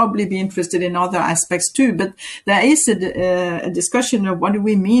 They would probably be interested in other aspects too, but there is a discussion of what do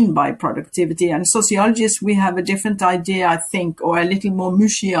we mean by productivity. And sociologists, we have a different idea, I think, or a little more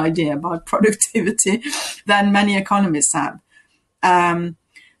mushy idea about productivity than many economists have.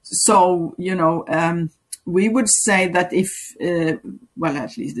 We would say that if,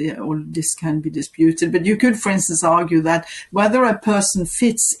 at least all this can be disputed, but you could, for instance, argue that whether a person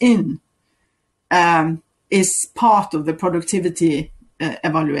fits in is part of the productivity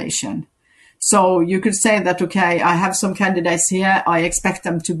evaluation. So you could say that, okay, I have some candidates here, I expect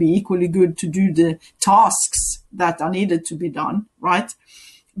them to be equally good to do the tasks that are needed to be done, right?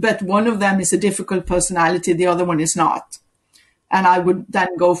 But one of them is a difficult personality, the other one is not. And I would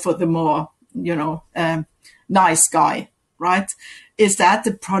then go for the more, nice guy, right? Is that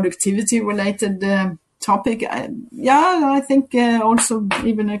the productivity related topic. Yeah, I think also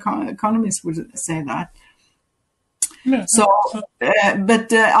even economists would say that. Yeah. So,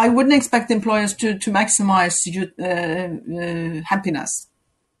 but I wouldn't expect employers to maximize happiness,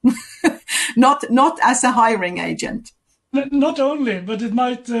 not as a hiring agent. Not only, but it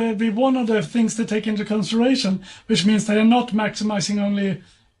might be one of the things to take into consideration, which means they are not maximizing only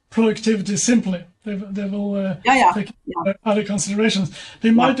productivity simply. They will take other considerations.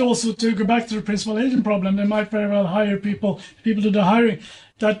 They might also, to go back to the principal agent problem, they might very well hire people do the hiring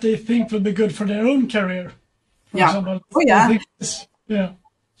that they think will be good for their own career. For example. Oh, yeah. Yeah.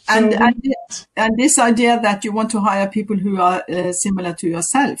 And this idea that you want to hire people who are similar to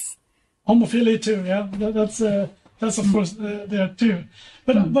yourself. Homophilia too, yeah. That's of course there too.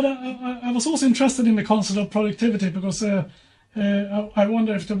 But I was also interested in the concept of productivity because I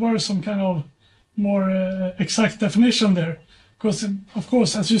wonder if there were some kind of more exact definition there. Because of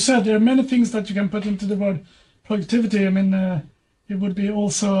course, as you said, there are many things that you can put into the word productivity. I mean, it would be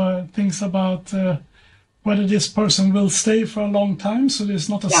also things about whether this person will stay for a long time, so there's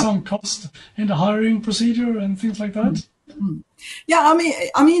not a sunk cost in the hiring procedure and things like that. Yeah,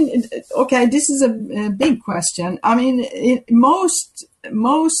 I mean, okay, this is a big question. I mean, most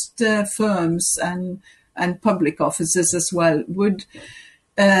firms and public offices as well would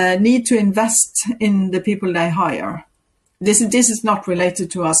need to invest in the people they hire. This is not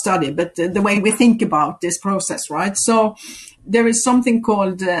related to our study, but the way we think about this process, right? So there is something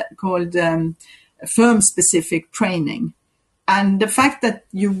called firm-specific training, and the fact that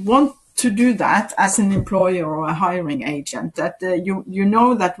you want to do that as an employer or a hiring agent, that you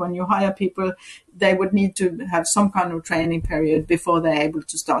know that when you hire people, they would need to have some kind of training period before they're able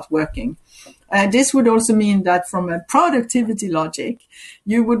to start working. This would also mean that from a productivity logic,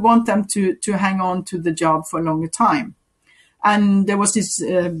 you would want them to hang on to the job for a longer time. And there was this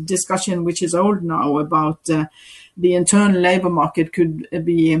discussion, which is old now, about the internal labor market could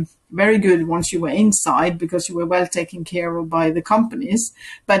be very good once you were inside because you were well taken care of by the companies.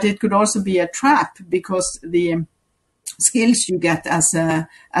 But it could also be a trap because the skills you get as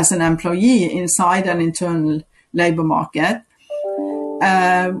an employee inside an internal labor market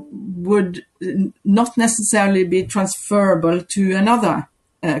would not necessarily be transferable to another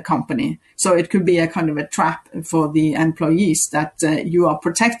company. So it could be a kind of a trap for the employees that you are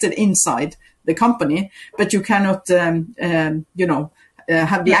protected inside the company, but you cannot,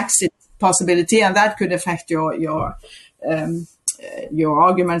 have the exit possibility, and that could affect your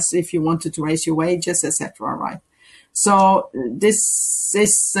arguments if you wanted to raise your wages, etc. Right? So this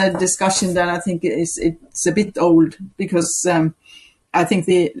is a discussion that I think it's a bit old because I think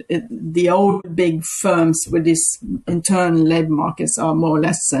the old big firms with these internal labor markets are more or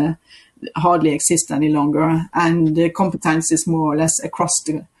less hardly exist any longer, and the competence is more or less across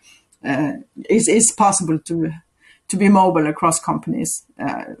the. It's possible to be mobile across companies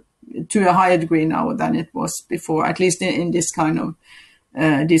to a higher degree now than it was before, at least in this kind of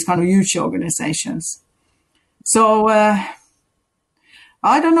huge organizations. So I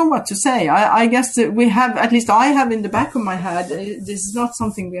don't know what to say. I guess that we have, at least I have in the back of my head, this is not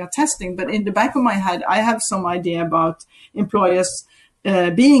something we are testing, but in the back of my head, I have some idea about employers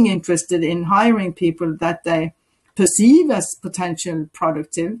being interested in hiring people that they perceive as potential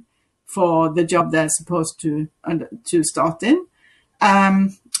productive for the job they're supposed to start in,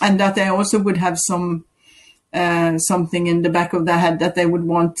 and that they also would have some something in the back of their head that they would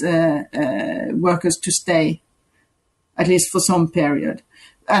want workers to stay, at least for some period.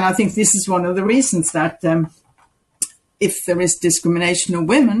 And I think this is one of the reasons that if there is discrimination of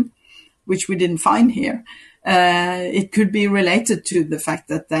women, which we didn't find here, it could be related to the fact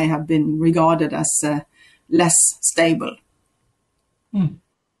that they have been regarded as less stable.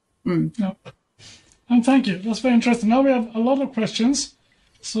 Yeah. And thank you. That's very interesting. Now we have a lot of questions.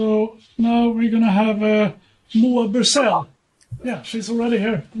 So now we're going to have Moa Bursell. Yeah, she's already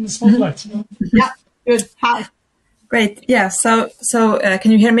here in the spotlight. Yeah, good. Hi. Great. Yeah. So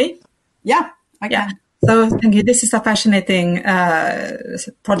can you hear me? Yeah, I can. Yeah. So thank you. This is a fascinating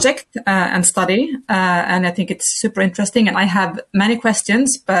project and study, and I think it's super interesting. And I have many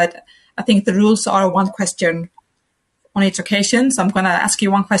questions, but I think the rules are one question on each occasion. So I'm going to ask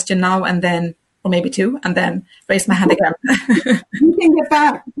you one question now, and then, or maybe two, and then raise my hand again. You can get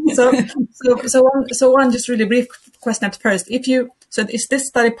back. So one just really brief question at first. So is this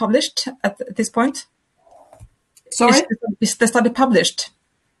study published at this point? Sorry? Is the study published?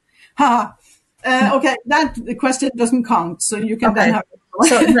 Okay, that question doesn't count, so you can then have it.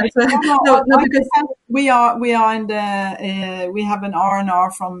 Because we are in the we have an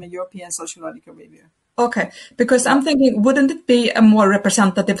R&R from European Sociological Review. Okay, because I'm thinking, wouldn't it be a more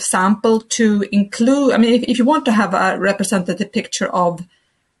representative sample to include? I mean, if you want to have a representative picture of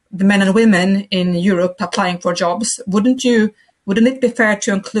the men and women in Europe applying for jobs, wouldn't it be fair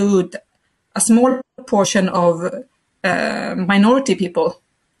to include a small portion of minority people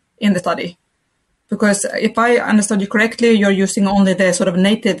in the study? Because if I understood you correctly, you're using only the sort of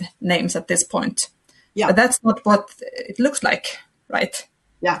native names at this point. Yeah. But that's not what it looks like, right?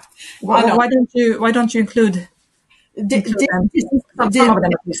 Yeah. Why don't you include some of them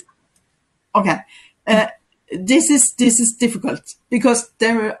at least? Okay. This is difficult because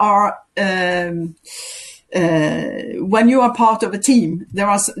there are when you are part of a team,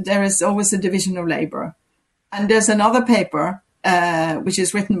 there is always a division of labor, and there's another paper which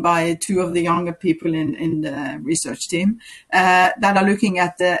is written by two of the younger people in the research team that are looking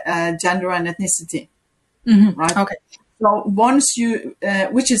at the gender and ethnicity. Mm-hmm. Right. Okay. So once you,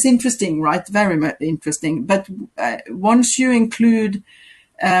 which is interesting, right? Very much interesting. But once you include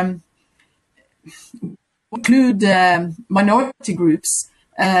minority groups,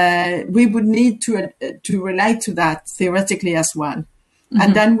 we would need to relate to that theoretically as well. Mm-hmm.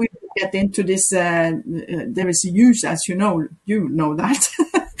 And then we get into this. There is a huge, as you know that.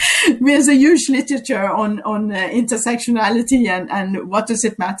 There's a huge literature on intersectionality and what does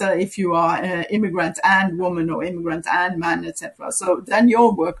it matter if you are immigrant and woman or immigrant and man, etc. So then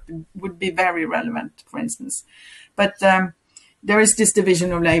your work would be very relevant, for instance. But there is this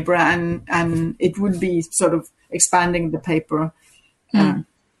division of labor, and it would be sort of expanding the paper. Yeah.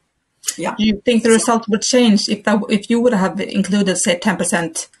 Do you think the result would change if you would have included, say,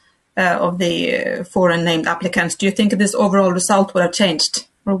 10% of the foreign named applicants? Do you think this overall result would have changed?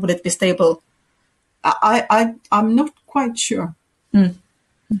 Or would it be stable? I'm not quite sure. I'm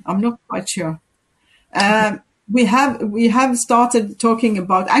not quite sure. We have started talking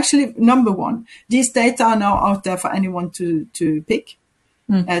about, actually, number one, these data are now out there for anyone to pick,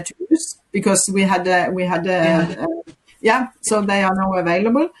 to use, because we had so they are now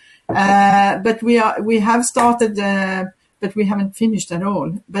available. But we have started, but we haven't finished at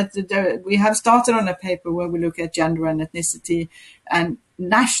all. But we have started on a paper where we look at gender and ethnicity and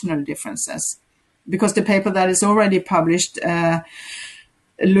national differences, because the paper that is already published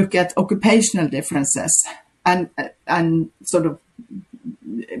look at occupational differences and sort of,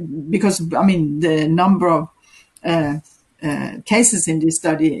 because I mean the number of cases in this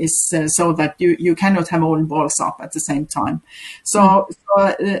study is so that you cannot have all balls up at the same time. So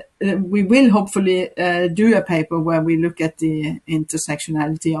we will hopefully do a paper where we look at the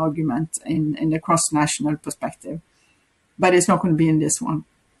intersectionality argument in a cross-national perspective. But it's not going to be in this one.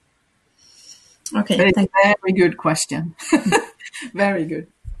 Okay. But it's a very good question. Very good.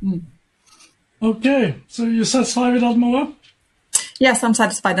 Okay. So you're satisfied with that, Moa? Yes, I'm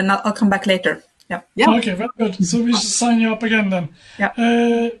satisfied, and I'll come back later. Yeah. Okay, very good. So we should sign you up again then. Yeah.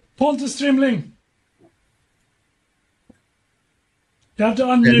 Paul to Strimling. You have to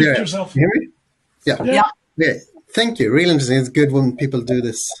unmute yourself. Hear me? Yeah. Thank you. Really interesting. It's good when people do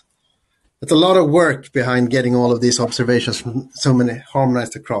this. It's a lot of work behind getting all of these observations from so many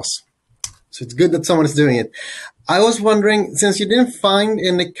harmonized across. So it's good that someone is doing it. I was wondering, since you didn't find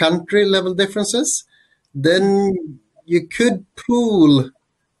any country level differences, then you could pool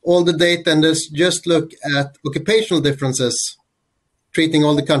all the data and just look at occupational differences, treating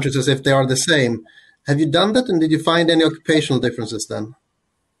all the countries as if they are the same. Have you done that? And did you find any occupational differences then?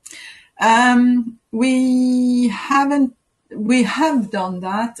 We haven't. We have done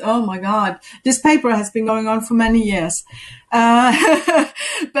that. Oh my God. This paper has been going on for many years.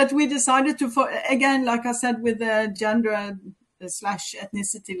 But we decided to, again, like I said, with the gender /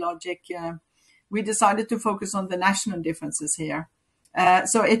 ethnicity logic, we decided to focus on the national differences here.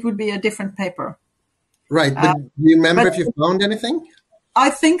 So it would be a different paper. Right. But do you remember if you found anything? I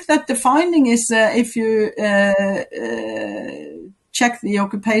think that the finding is if you check the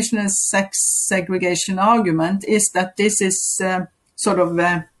occupational sex segregation argument, is that this is sort of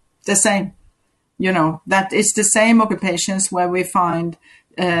the same. You know, that it's the same occupations where we find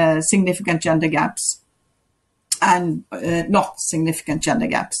significant gender gaps and not significant gender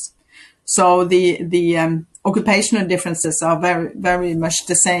gaps. So the occupational differences are very, very much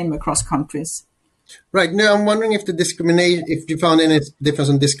the same across countries. Right. No, I'm wondering if if you found any difference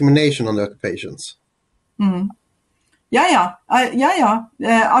in discrimination on the occupations. Mm. Yeah.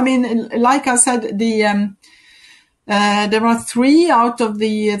 I mean, like I said, there are 3 out of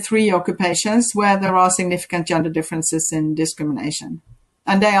the 3 occupations where there are significant gender differences in discrimination,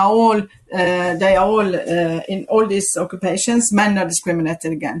 and they are all in all these occupations, men are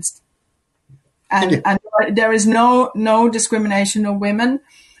discriminated against, and there is no discrimination of women.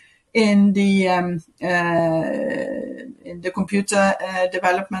 in the computer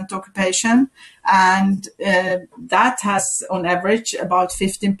development occupation, and that has on average about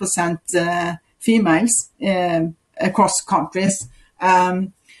 15% females across countries.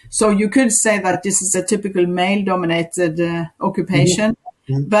 So you could say that this is a typical male-dominated occupation.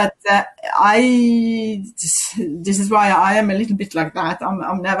 Mm-hmm. But this is why I am a little bit like that.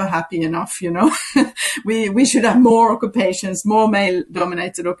 I'm never happy enough, you know. we should have more occupations, more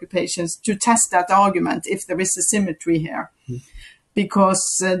male-dominated occupations to test that argument if there is a symmetry here, because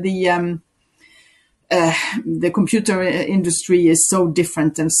the computer industry is so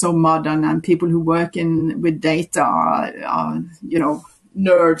different and so modern, and people who work with data are you know,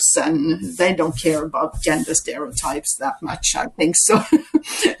 nerds, and they don't care about gender stereotypes that much, I think. So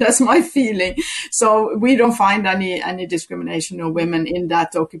that's my feeling. So we don't find any discrimination of women in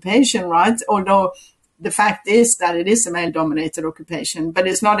that occupation, right? Although the fact is that it is a male-dominated occupation, but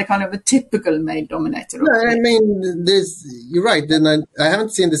it's not a kind of a typical male-dominated occupation. No, I mean, you're right. And I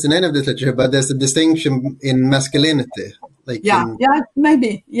haven't seen this in any of the literature, but there's a distinction in masculinity. Like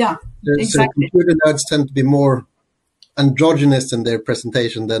maybe. Yeah, exactly. So computer nerds tend to be more androgynous in their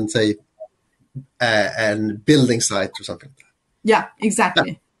presentation than, say, a building site or something. Yeah,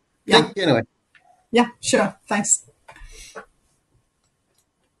 exactly. Yeah. Thank you, anyway. Yeah, sure. Thanks.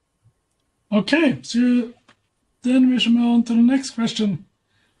 Okay, so then we shall move on to the next question,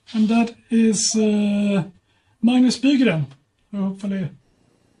 and that is Magnus Bygren. Hopefully,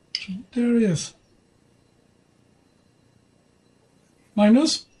 there he is.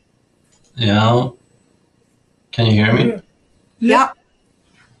 Magnus? Yeah. Can you hear me? Yeah.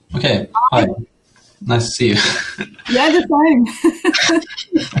 Okay. Hi. Nice to see you. Yeah, the same.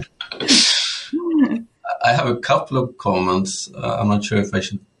 I have a couple of comments. I'm not sure if I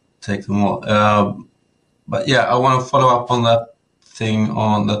should take them all. But yeah, I want to follow up on that thing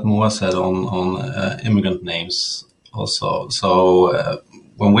that Moa said on immigrant names also. So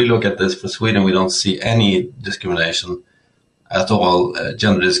when we look at this for Sweden, we don't see any discrimination at all,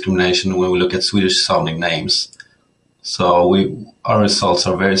 gender discrimination, when we look at Swedish sounding names. So our results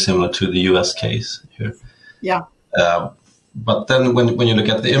are very similar to the US case here. Yeah. But then when you look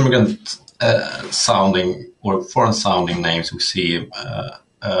at the immigrant sounding or foreign sounding names, we see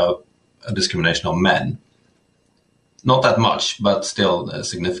a discrimination of men. Not that much, but still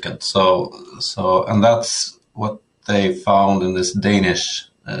significant. So and that's what they found in this Danish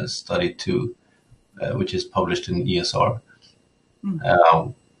study too, which is published in ESR.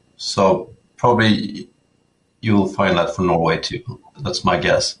 So probably you'll find that for Norway too. That's my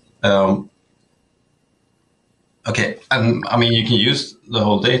guess. Okay, and I mean, you can use the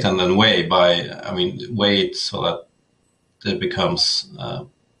whole data and then weigh it so that it becomes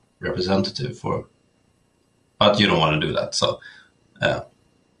representative for, but you don't want to do that. So, never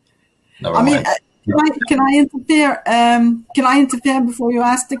mind. Can I interfere? Can I interfere before you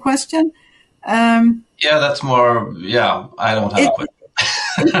ask the question? Yeah, that's more. Yeah, I don't have a question.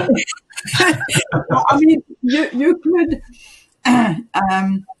 I mean,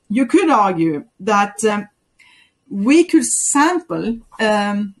 you could argue that we could sample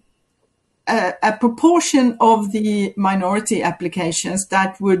a proportion of the minority applications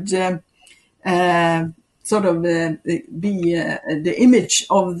that would sort of be the image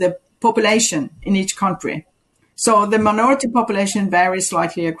of the population in each country. So the minority population varies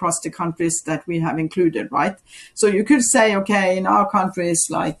slightly across the countries that we have included, right? So you could say, okay, in our country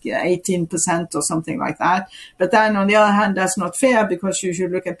it's like 18% or something like that. But then on the other hand, that's not fair, because you should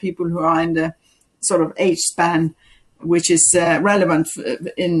look at people who are in the sort of age span which is relevant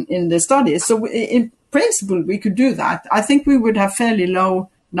in the study. So in principle, we could do that. I think we would have fairly low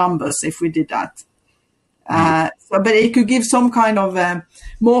numbers if we did that. But it could give some kind of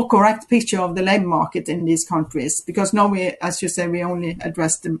more correct picture of the labor market in these countries, because now we, as you say, we only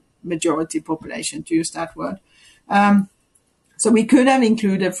address the majority population, to use that word. So we could have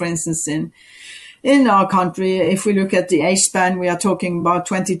included, for instance, in our country, if we look at the age span, we are talking about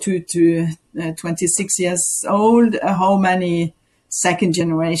 22 to 26 years old. How many second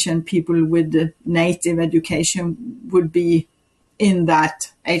generation people with native education would be in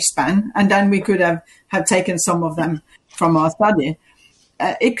that age span? And then we could have taken some of them from our study.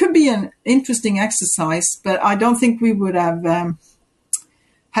 It could be an interesting exercise, but I don't think we would have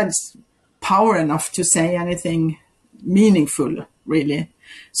had power enough to say anything meaningful, really.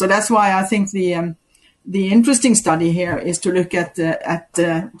 So that's why I think the interesting study here is to look at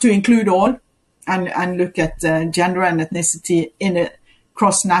to include all and look at gender and ethnicity in a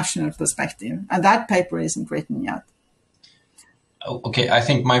cross-national perspective. And that paper isn't written yet. Okay, I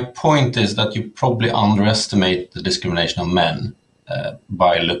think my point is that you probably underestimate the discrimination of men.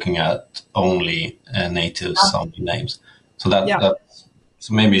 by looking at only native sounding names. So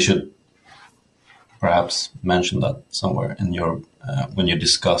so maybe you should perhaps mention that somewhere in your when you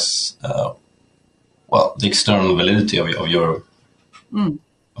discuss the external validity of your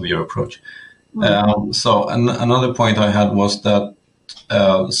approach. So another point I had was that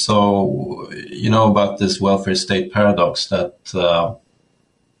so you know about this welfare state paradox that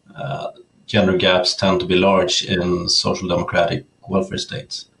gender gaps tend to be large in social democratic welfare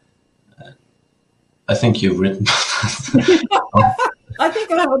states. I think you've written I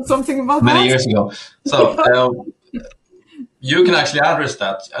think I heard something about many that. years ago. So you can actually address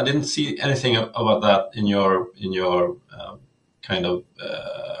that. I didn't see anything about that in your kind of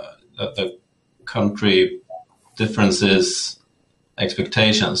the country differences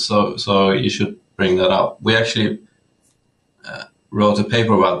expectations. So you should bring that up. We actually wrote a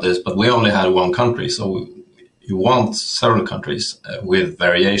paper about this, but we only had one country. So you want several countries with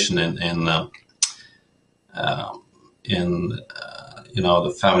variation in the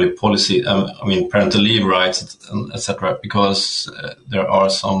family policy. Parental leave rights, etc. Because there are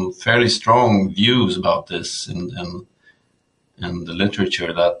some fairly strong views about this in the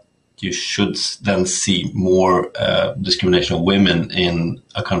literature that you should then see more discrimination of women in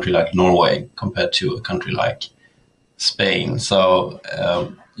a country like Norway compared to a country like Spain. So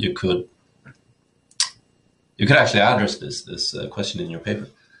you could actually address this question in your paper.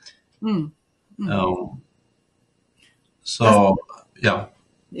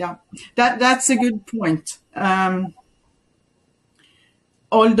 That's a good point.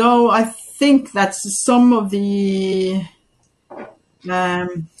 Although I think that some of the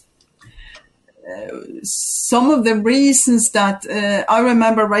reasons that I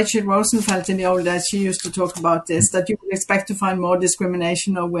remember Rachel Rosenfeld in the old days, she used to talk about this, that you would expect to find more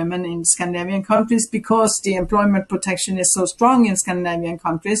discrimination of women in Scandinavian countries because the employment protection is so strong in Scandinavian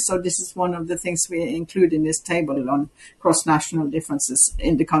countries. So this is one of the things we include in this table on cross-national differences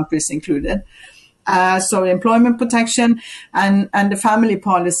in the countries included. So employment protection and the family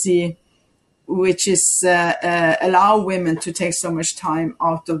policy, which is allow women to take so much time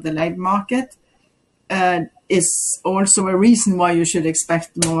out of the labor market, is also a reason why you should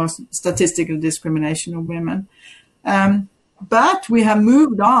expect more statistical discrimination of women. But we have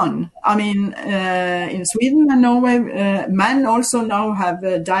moved on. In Sweden and Norway, men also now have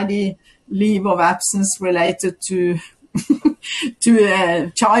a daddy leave of absence related to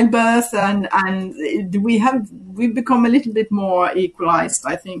childbirth, and we've become a little bit more equalized,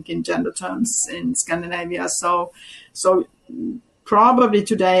 I think, in gender terms in Scandinavia. So probably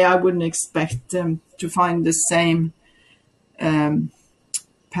today I wouldn't expect to find the same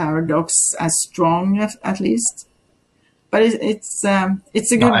paradox as strong, at least. But it's a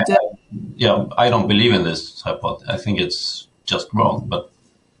good. I don't believe in this hypothesis. I think it's just wrong. But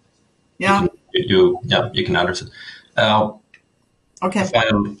you can address it. Okay.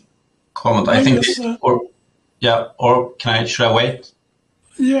 Final comment. I think, or should I wait?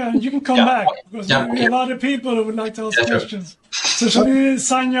 Yeah, you can come back because we have other people who would like to ask questions. So shall we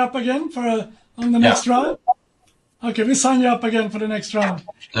sign you up again on the next round? Okay, we sign you up again for the next round.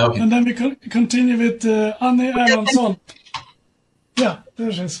 Okay. And then we continue with Annie Erlandsson. Yeah,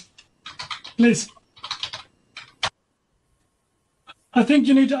 there she is. Please. I think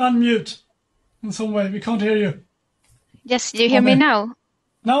you need to unmute in some way. We can't hear you. Yes, do you hear me now?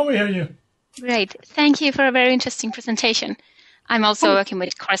 Now we hear you. Great. Thank you for a very interesting presentation. I'm also working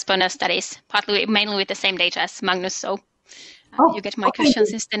with correspondence studies, mainly with the same data as Magnus, so you get my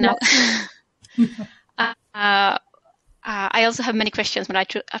questions instead now. I also have many questions, but I'll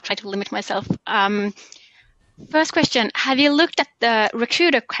try to limit myself. First question, have you looked at the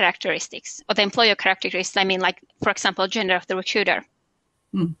recruiter characteristics or the employer characteristics? I mean, like, for example, gender of the recruiter.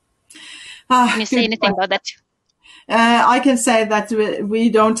 Can you say anything about that? I can say that we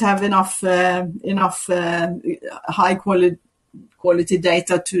don't have enough high quality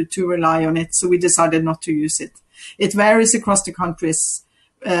data to rely on it, so we decided not to use it. It varies across the countries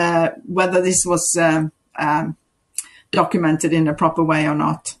whether this was documented in a proper way or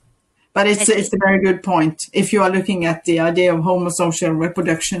not. But it's a very good point. If you are looking at the idea of homosocial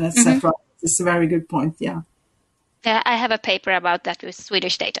reproduction, etc., it's a very good point. Yeah. I have a paper about that with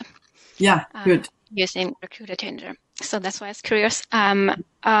Swedish data. Yeah, good. Using recruiter gender. So that's why I was curious.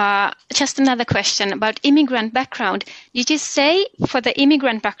 Just another question about immigrant background. Did you say for the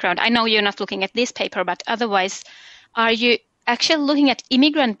immigrant background, I know you're not looking at this paper, but otherwise, are you actually looking at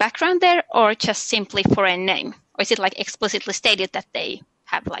immigrant background there or just simply foreign name? Or is it like explicitly stated that they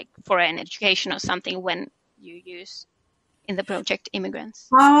have like foreign education or something when you use in the project immigrants?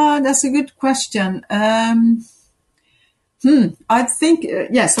 That's a good question. I think,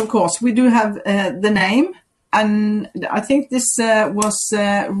 yes, of course, we do have the name, and I think this was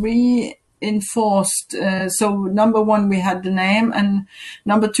reinforced. So number one, we had the name, and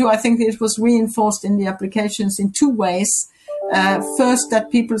number two, I think it was reinforced in the applications in two ways. First,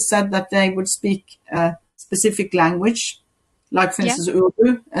 that people said that they would speak a specific language, like, for instance,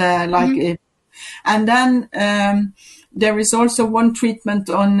 Urdu, and then there is also one treatment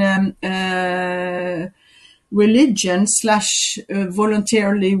on religion /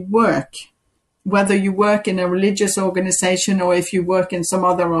 voluntarily work, whether you work in a religious organization or if you work in some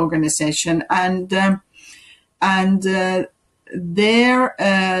other organization. And there,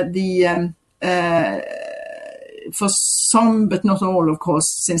 for some, but not all, of course,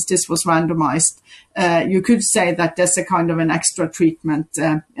 since this was randomized, you could say that there's a kind of an extra treatment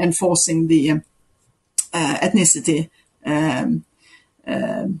enforcing the ethnicity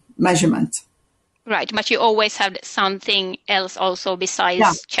measurement. Right, but you always have something else also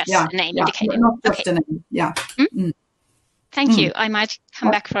besides just the name indicated. Not just the name. Yeah. Thank you. I might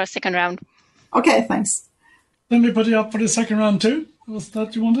come back for a second round. Okay, thanks. Then we put you up for the second round too. Was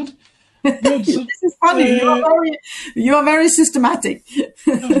that you wanted? Good. So, this is funny. You are very systematic.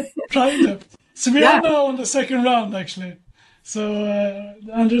 Trying to. So we are now on the second round, actually. So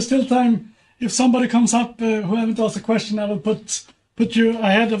and there's still time. If somebody comes up who haven't asked a question, I will put you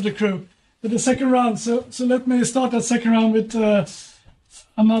ahead of the crew. But the second round, so let me start that second round with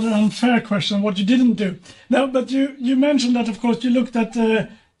another unfair question, what you didn't do. No, but you mentioned that, of course, you looked at the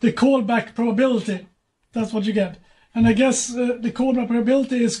callback probability. That's what you get. And I guess the callback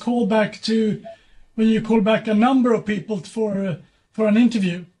probability is callback to when you call back a number of people for an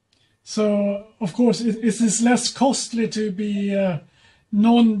interview. So, of course, is this less costly to be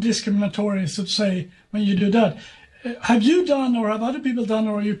non-discriminatory, so to say, when you do that? Have you done, or have other people done,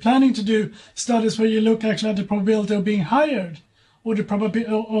 or are you planning to do studies where you look actually at the probability of being hired, or the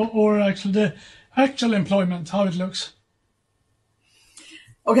probability, or actually the actual employment, how it looks?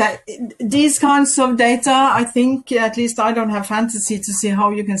 Okay, these kinds of data, I think, at least I don't have fantasy to see how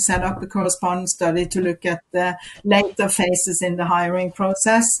you can set up a correspondence study to look at the later phases in the hiring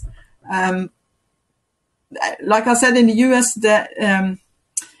process. Like I said, in the US,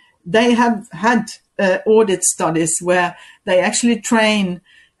 they have had audit studies where they actually train.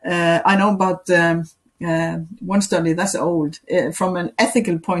 I know about one study that's old from an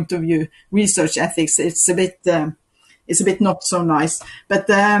ethical point of view, research ethics. It's a bit not so nice, but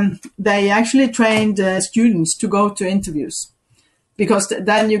they actually trained students to go to interviews, because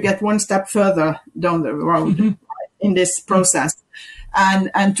then you get one step further down the road in this process,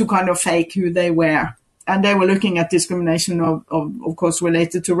 and to kind of fake who they were. And they were looking at discrimination of course,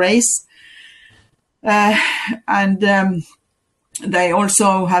 related to race. And they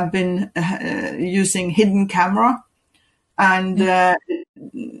also have been using hidden camera. And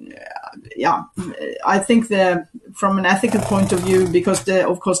I think from an ethical point of view, because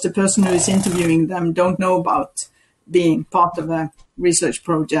of course the person who is interviewing them don't know about being part of a research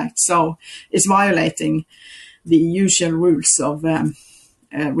project, so it's violating the usual rules of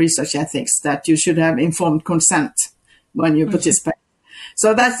research ethics, that you should have informed consent when you participate.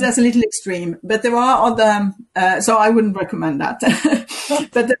 So that's a little extreme, but there are other. So I wouldn't recommend that.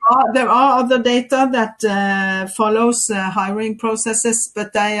 But there are other data that follows hiring processes,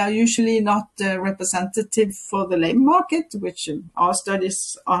 but they are usually not representative for the labor market, which our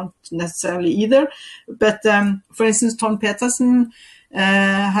studies aren't necessarily either. But for instance, Tom Peterson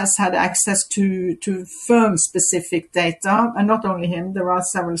has had access to firm-specific data, and not only him. There are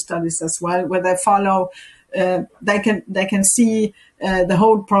several studies as well where they follow. They can see the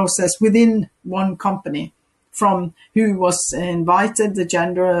whole process within one company, from who was invited, the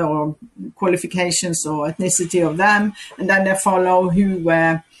gender or qualifications or ethnicity of them, and then they follow who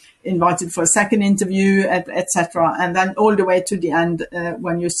were invited for a second interview, etc., and then all the way to the end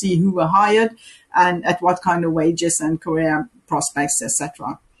when you see who were hired and at what kind of wages and career prospects,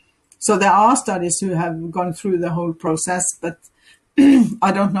 etc. So there are studies who have gone through the whole process, but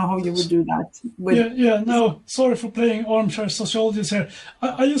I don't know how you would do that. No, sorry for playing armchair sociologist here.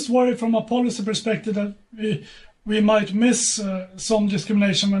 I just worry from a policy perspective that we might miss some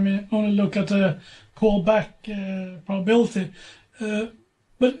discrimination when we only look at the callback probability.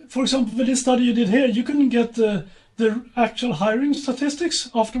 But for example, for this study you did here, you couldn't get the actual hiring statistics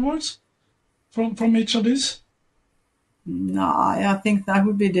afterwards from each of these? No, I think that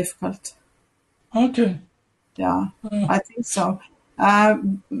would be difficult. Okay. Yeah, I think so.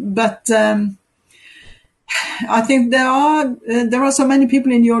 But I think there are so many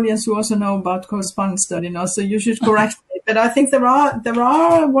people in the audience who also know about correspondence study now, so you should correct me but I think there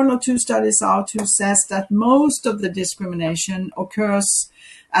are one or two studies out who says that most of the discrimination occurs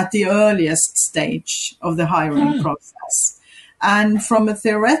at the earliest stage of the hiring process. And from a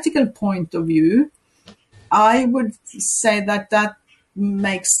theoretical point of view, I would say that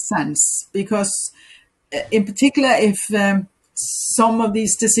makes sense, because in particular, if some of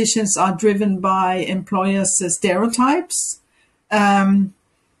these decisions are driven by employers' stereotypes,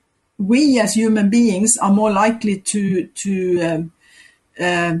 we as human beings are more likely to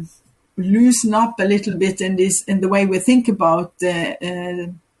loosen up a little bit in the way we think about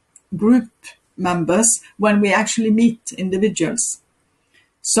group members when we actually meet individuals.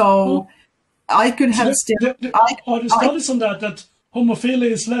 So I could have are there studies on that homophilia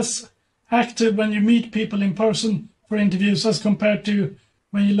is less active when you meet people in person for interviews as compared to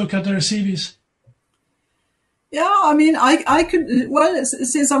when you look at their CVs? Yeah, I mean, I could, well,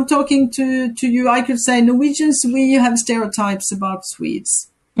 since I'm talking to you, I could say Norwegians, we have stereotypes about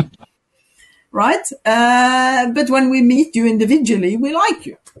Swedes. Right? But when we meet you individually, we like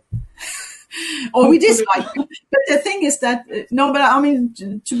you. Or we dislike you. But the thing is that, no, but I mean,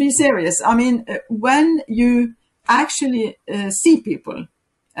 to be serious, I mean, when you actually see people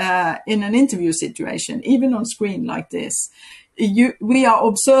in an interview situation, even on screen like this, we are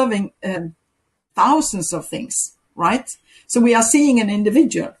observing thousands of things, right? So we are seeing an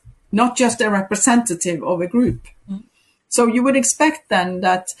individual, not just a representative of a group. So you would expect then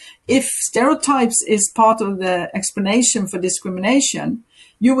that if stereotypes is part of the explanation for discrimination,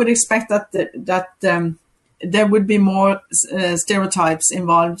 you would expect that there would be more stereotypes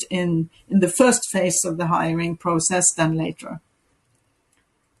involved in the first phase of the hiring process than later.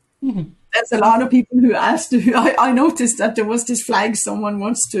 Mm-hmm. There's a lot of people who asked. I noticed that there was this flag. Someone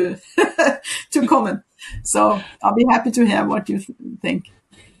wants to to comment. So I'll be happy to hear what you think.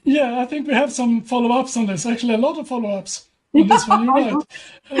 Yeah, I think we have some follow-ups on this. Actually, a lot of follow-ups on this one. You're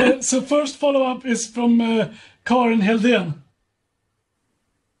right. So first follow-up is from Karin Heldén.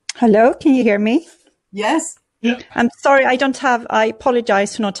 Hello, can you hear me? Yes. Yeah. I'm sorry, I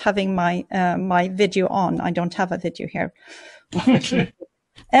apologize for not having my my video on. I don't have a video here. Okay.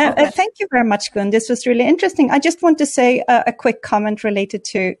 Thank you very much, Gunn. This was really interesting. I just want to say a quick comment related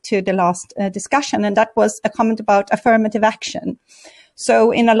to the last discussion, and that was a comment about affirmative action.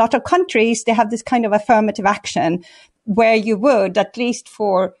 So in a lot of countries, they have this kind of affirmative action where you would, at least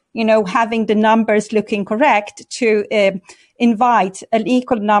for, having the numbers looking correct, to invite an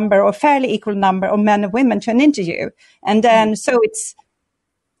equal number or fairly equal number of men and women to an interview. And then, so it's,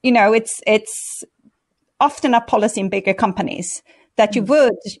 it's often a policy in bigger companies that you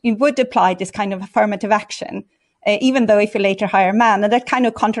would apply this kind of affirmative action, even though if you later hire a man, and that kind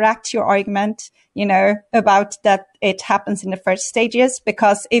of counteracts your argument, about that it happens in the first stages,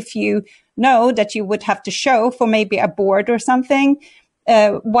 because if you know that you would have to show for maybe a board or something,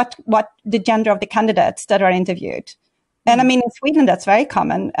 what the gender of the candidates that are interviewed. And I mean, in Sweden, that's very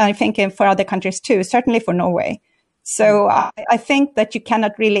common. I think for other countries too, certainly for Norway. So I think that you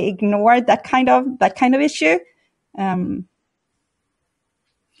cannot really ignore that kind of issue.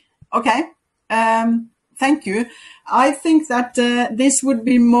 Okay. Thank you. I think that this would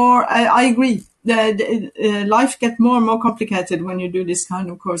be more, I agree. Life gets more and more complicated when you do this kind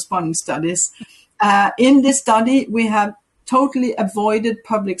of correspondence studies. In this study, we have totally avoided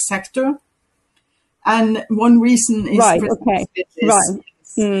public sector. And one reason is right. Okay. Right.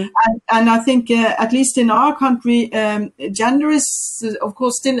 Mm. And I think, at least in our country, gender is, of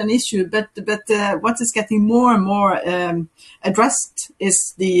course, still an issue, but what is getting more and more addressed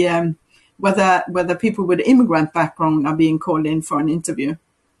is the whether people with immigrant background are being called in for an interview.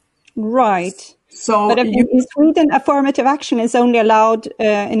 Right. So, but in Sweden, affirmative action is only allowed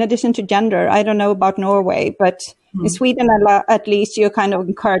in addition to gender. I don't know about Norway, but in Sweden, at least, you're kind of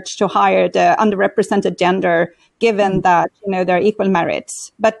encouraged to hire the underrepresented gender, given that there are equal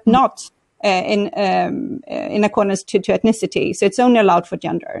merits, but not in accordance to ethnicity. So it's only allowed for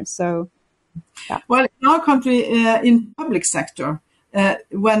gender. So, yeah. Well, in our country, in public sector,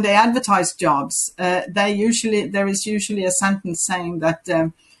 when they advertise jobs, there is usually a sentence saying that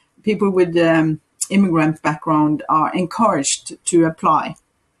people with immigrant background are encouraged to apply.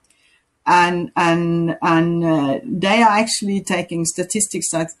 And they are actually taking statistics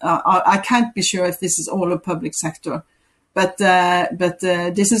that I can't be sure if this is all of public sector, but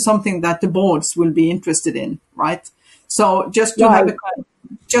this is something that the boards will be interested in, right? So just to have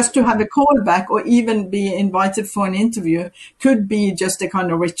a callback or even be invited for an interview could be just a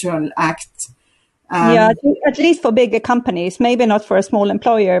kind of ritual act. At least for bigger companies, maybe not for a small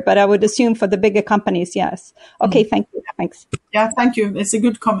employer, but I would assume for the bigger companies, yes. Okay, thank you. Thanks. Yeah, thank you. It's a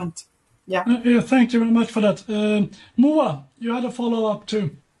good comment. Yeah. Thank you very much for that. Moa, you had a follow-up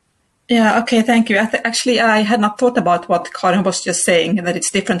too. Yeah, okay, thank you. Actually, I had not thought about what Karin was just saying, that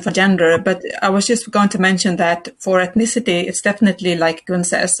it's different for gender, but I was just going to mention that for ethnicity, it's definitely like Gunn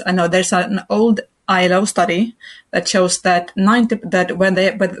says. I know there's an old ILO study that shows that when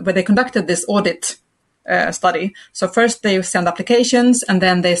they conducted this audit study, so first they send applications and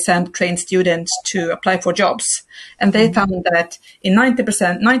then they send trained students to apply for jobs. And they found that in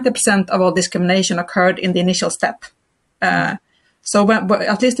 90% of all discrimination occurred in the initial step. So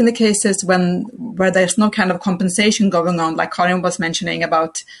at least in the cases where there's no kind of compensation going on, like Karin was mentioning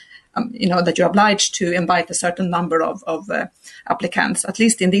about, that you're obliged to invite a certain number of applicants, at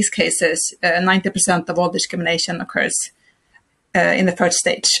least in these cases, 90% of all discrimination occurs in the first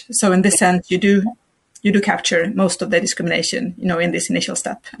stage. So in this sense, you do capture most of the discrimination, in this initial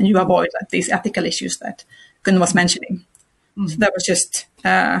step, and you avoid these ethical issues that Gunn was mentioning. Mm-hmm. So that was just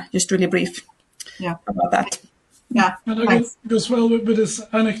really brief about that. Yeah, and it goes well with this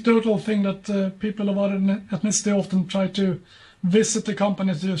anecdotal thing that people of other ethnicity often try to visit the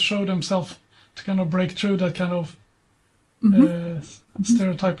company to show themselves, to kind of break through that kind of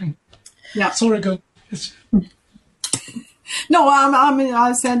stereotyping. Yeah. Sorry, Gunn. No,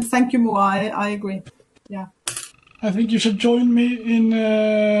 I said thank you, Moa. I agree. Yeah. I think you should join me in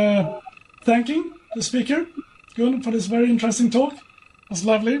thanking the speaker, Gunn, for this very interesting talk. It was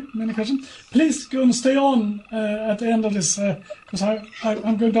lovely. Many questions. Please go and stay on at the end of this, because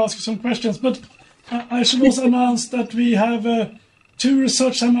I'm going to ask you some questions. But I should also announce that we have 2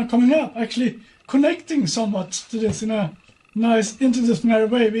 research seminars coming up, actually connecting somewhat to this in a nice interdisciplinary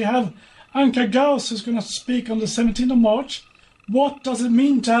way. We have Anka Gauss, who's going to speak on the 17th of March. What does it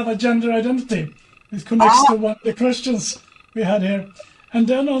mean to have a gender identity? It connects to one of the questions we had here. And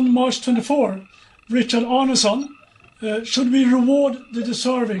then on March 24, Richard Arneson, should we reward the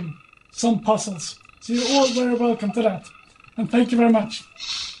deserving? Some puzzles. So you're all very welcome to that. And thank you very much.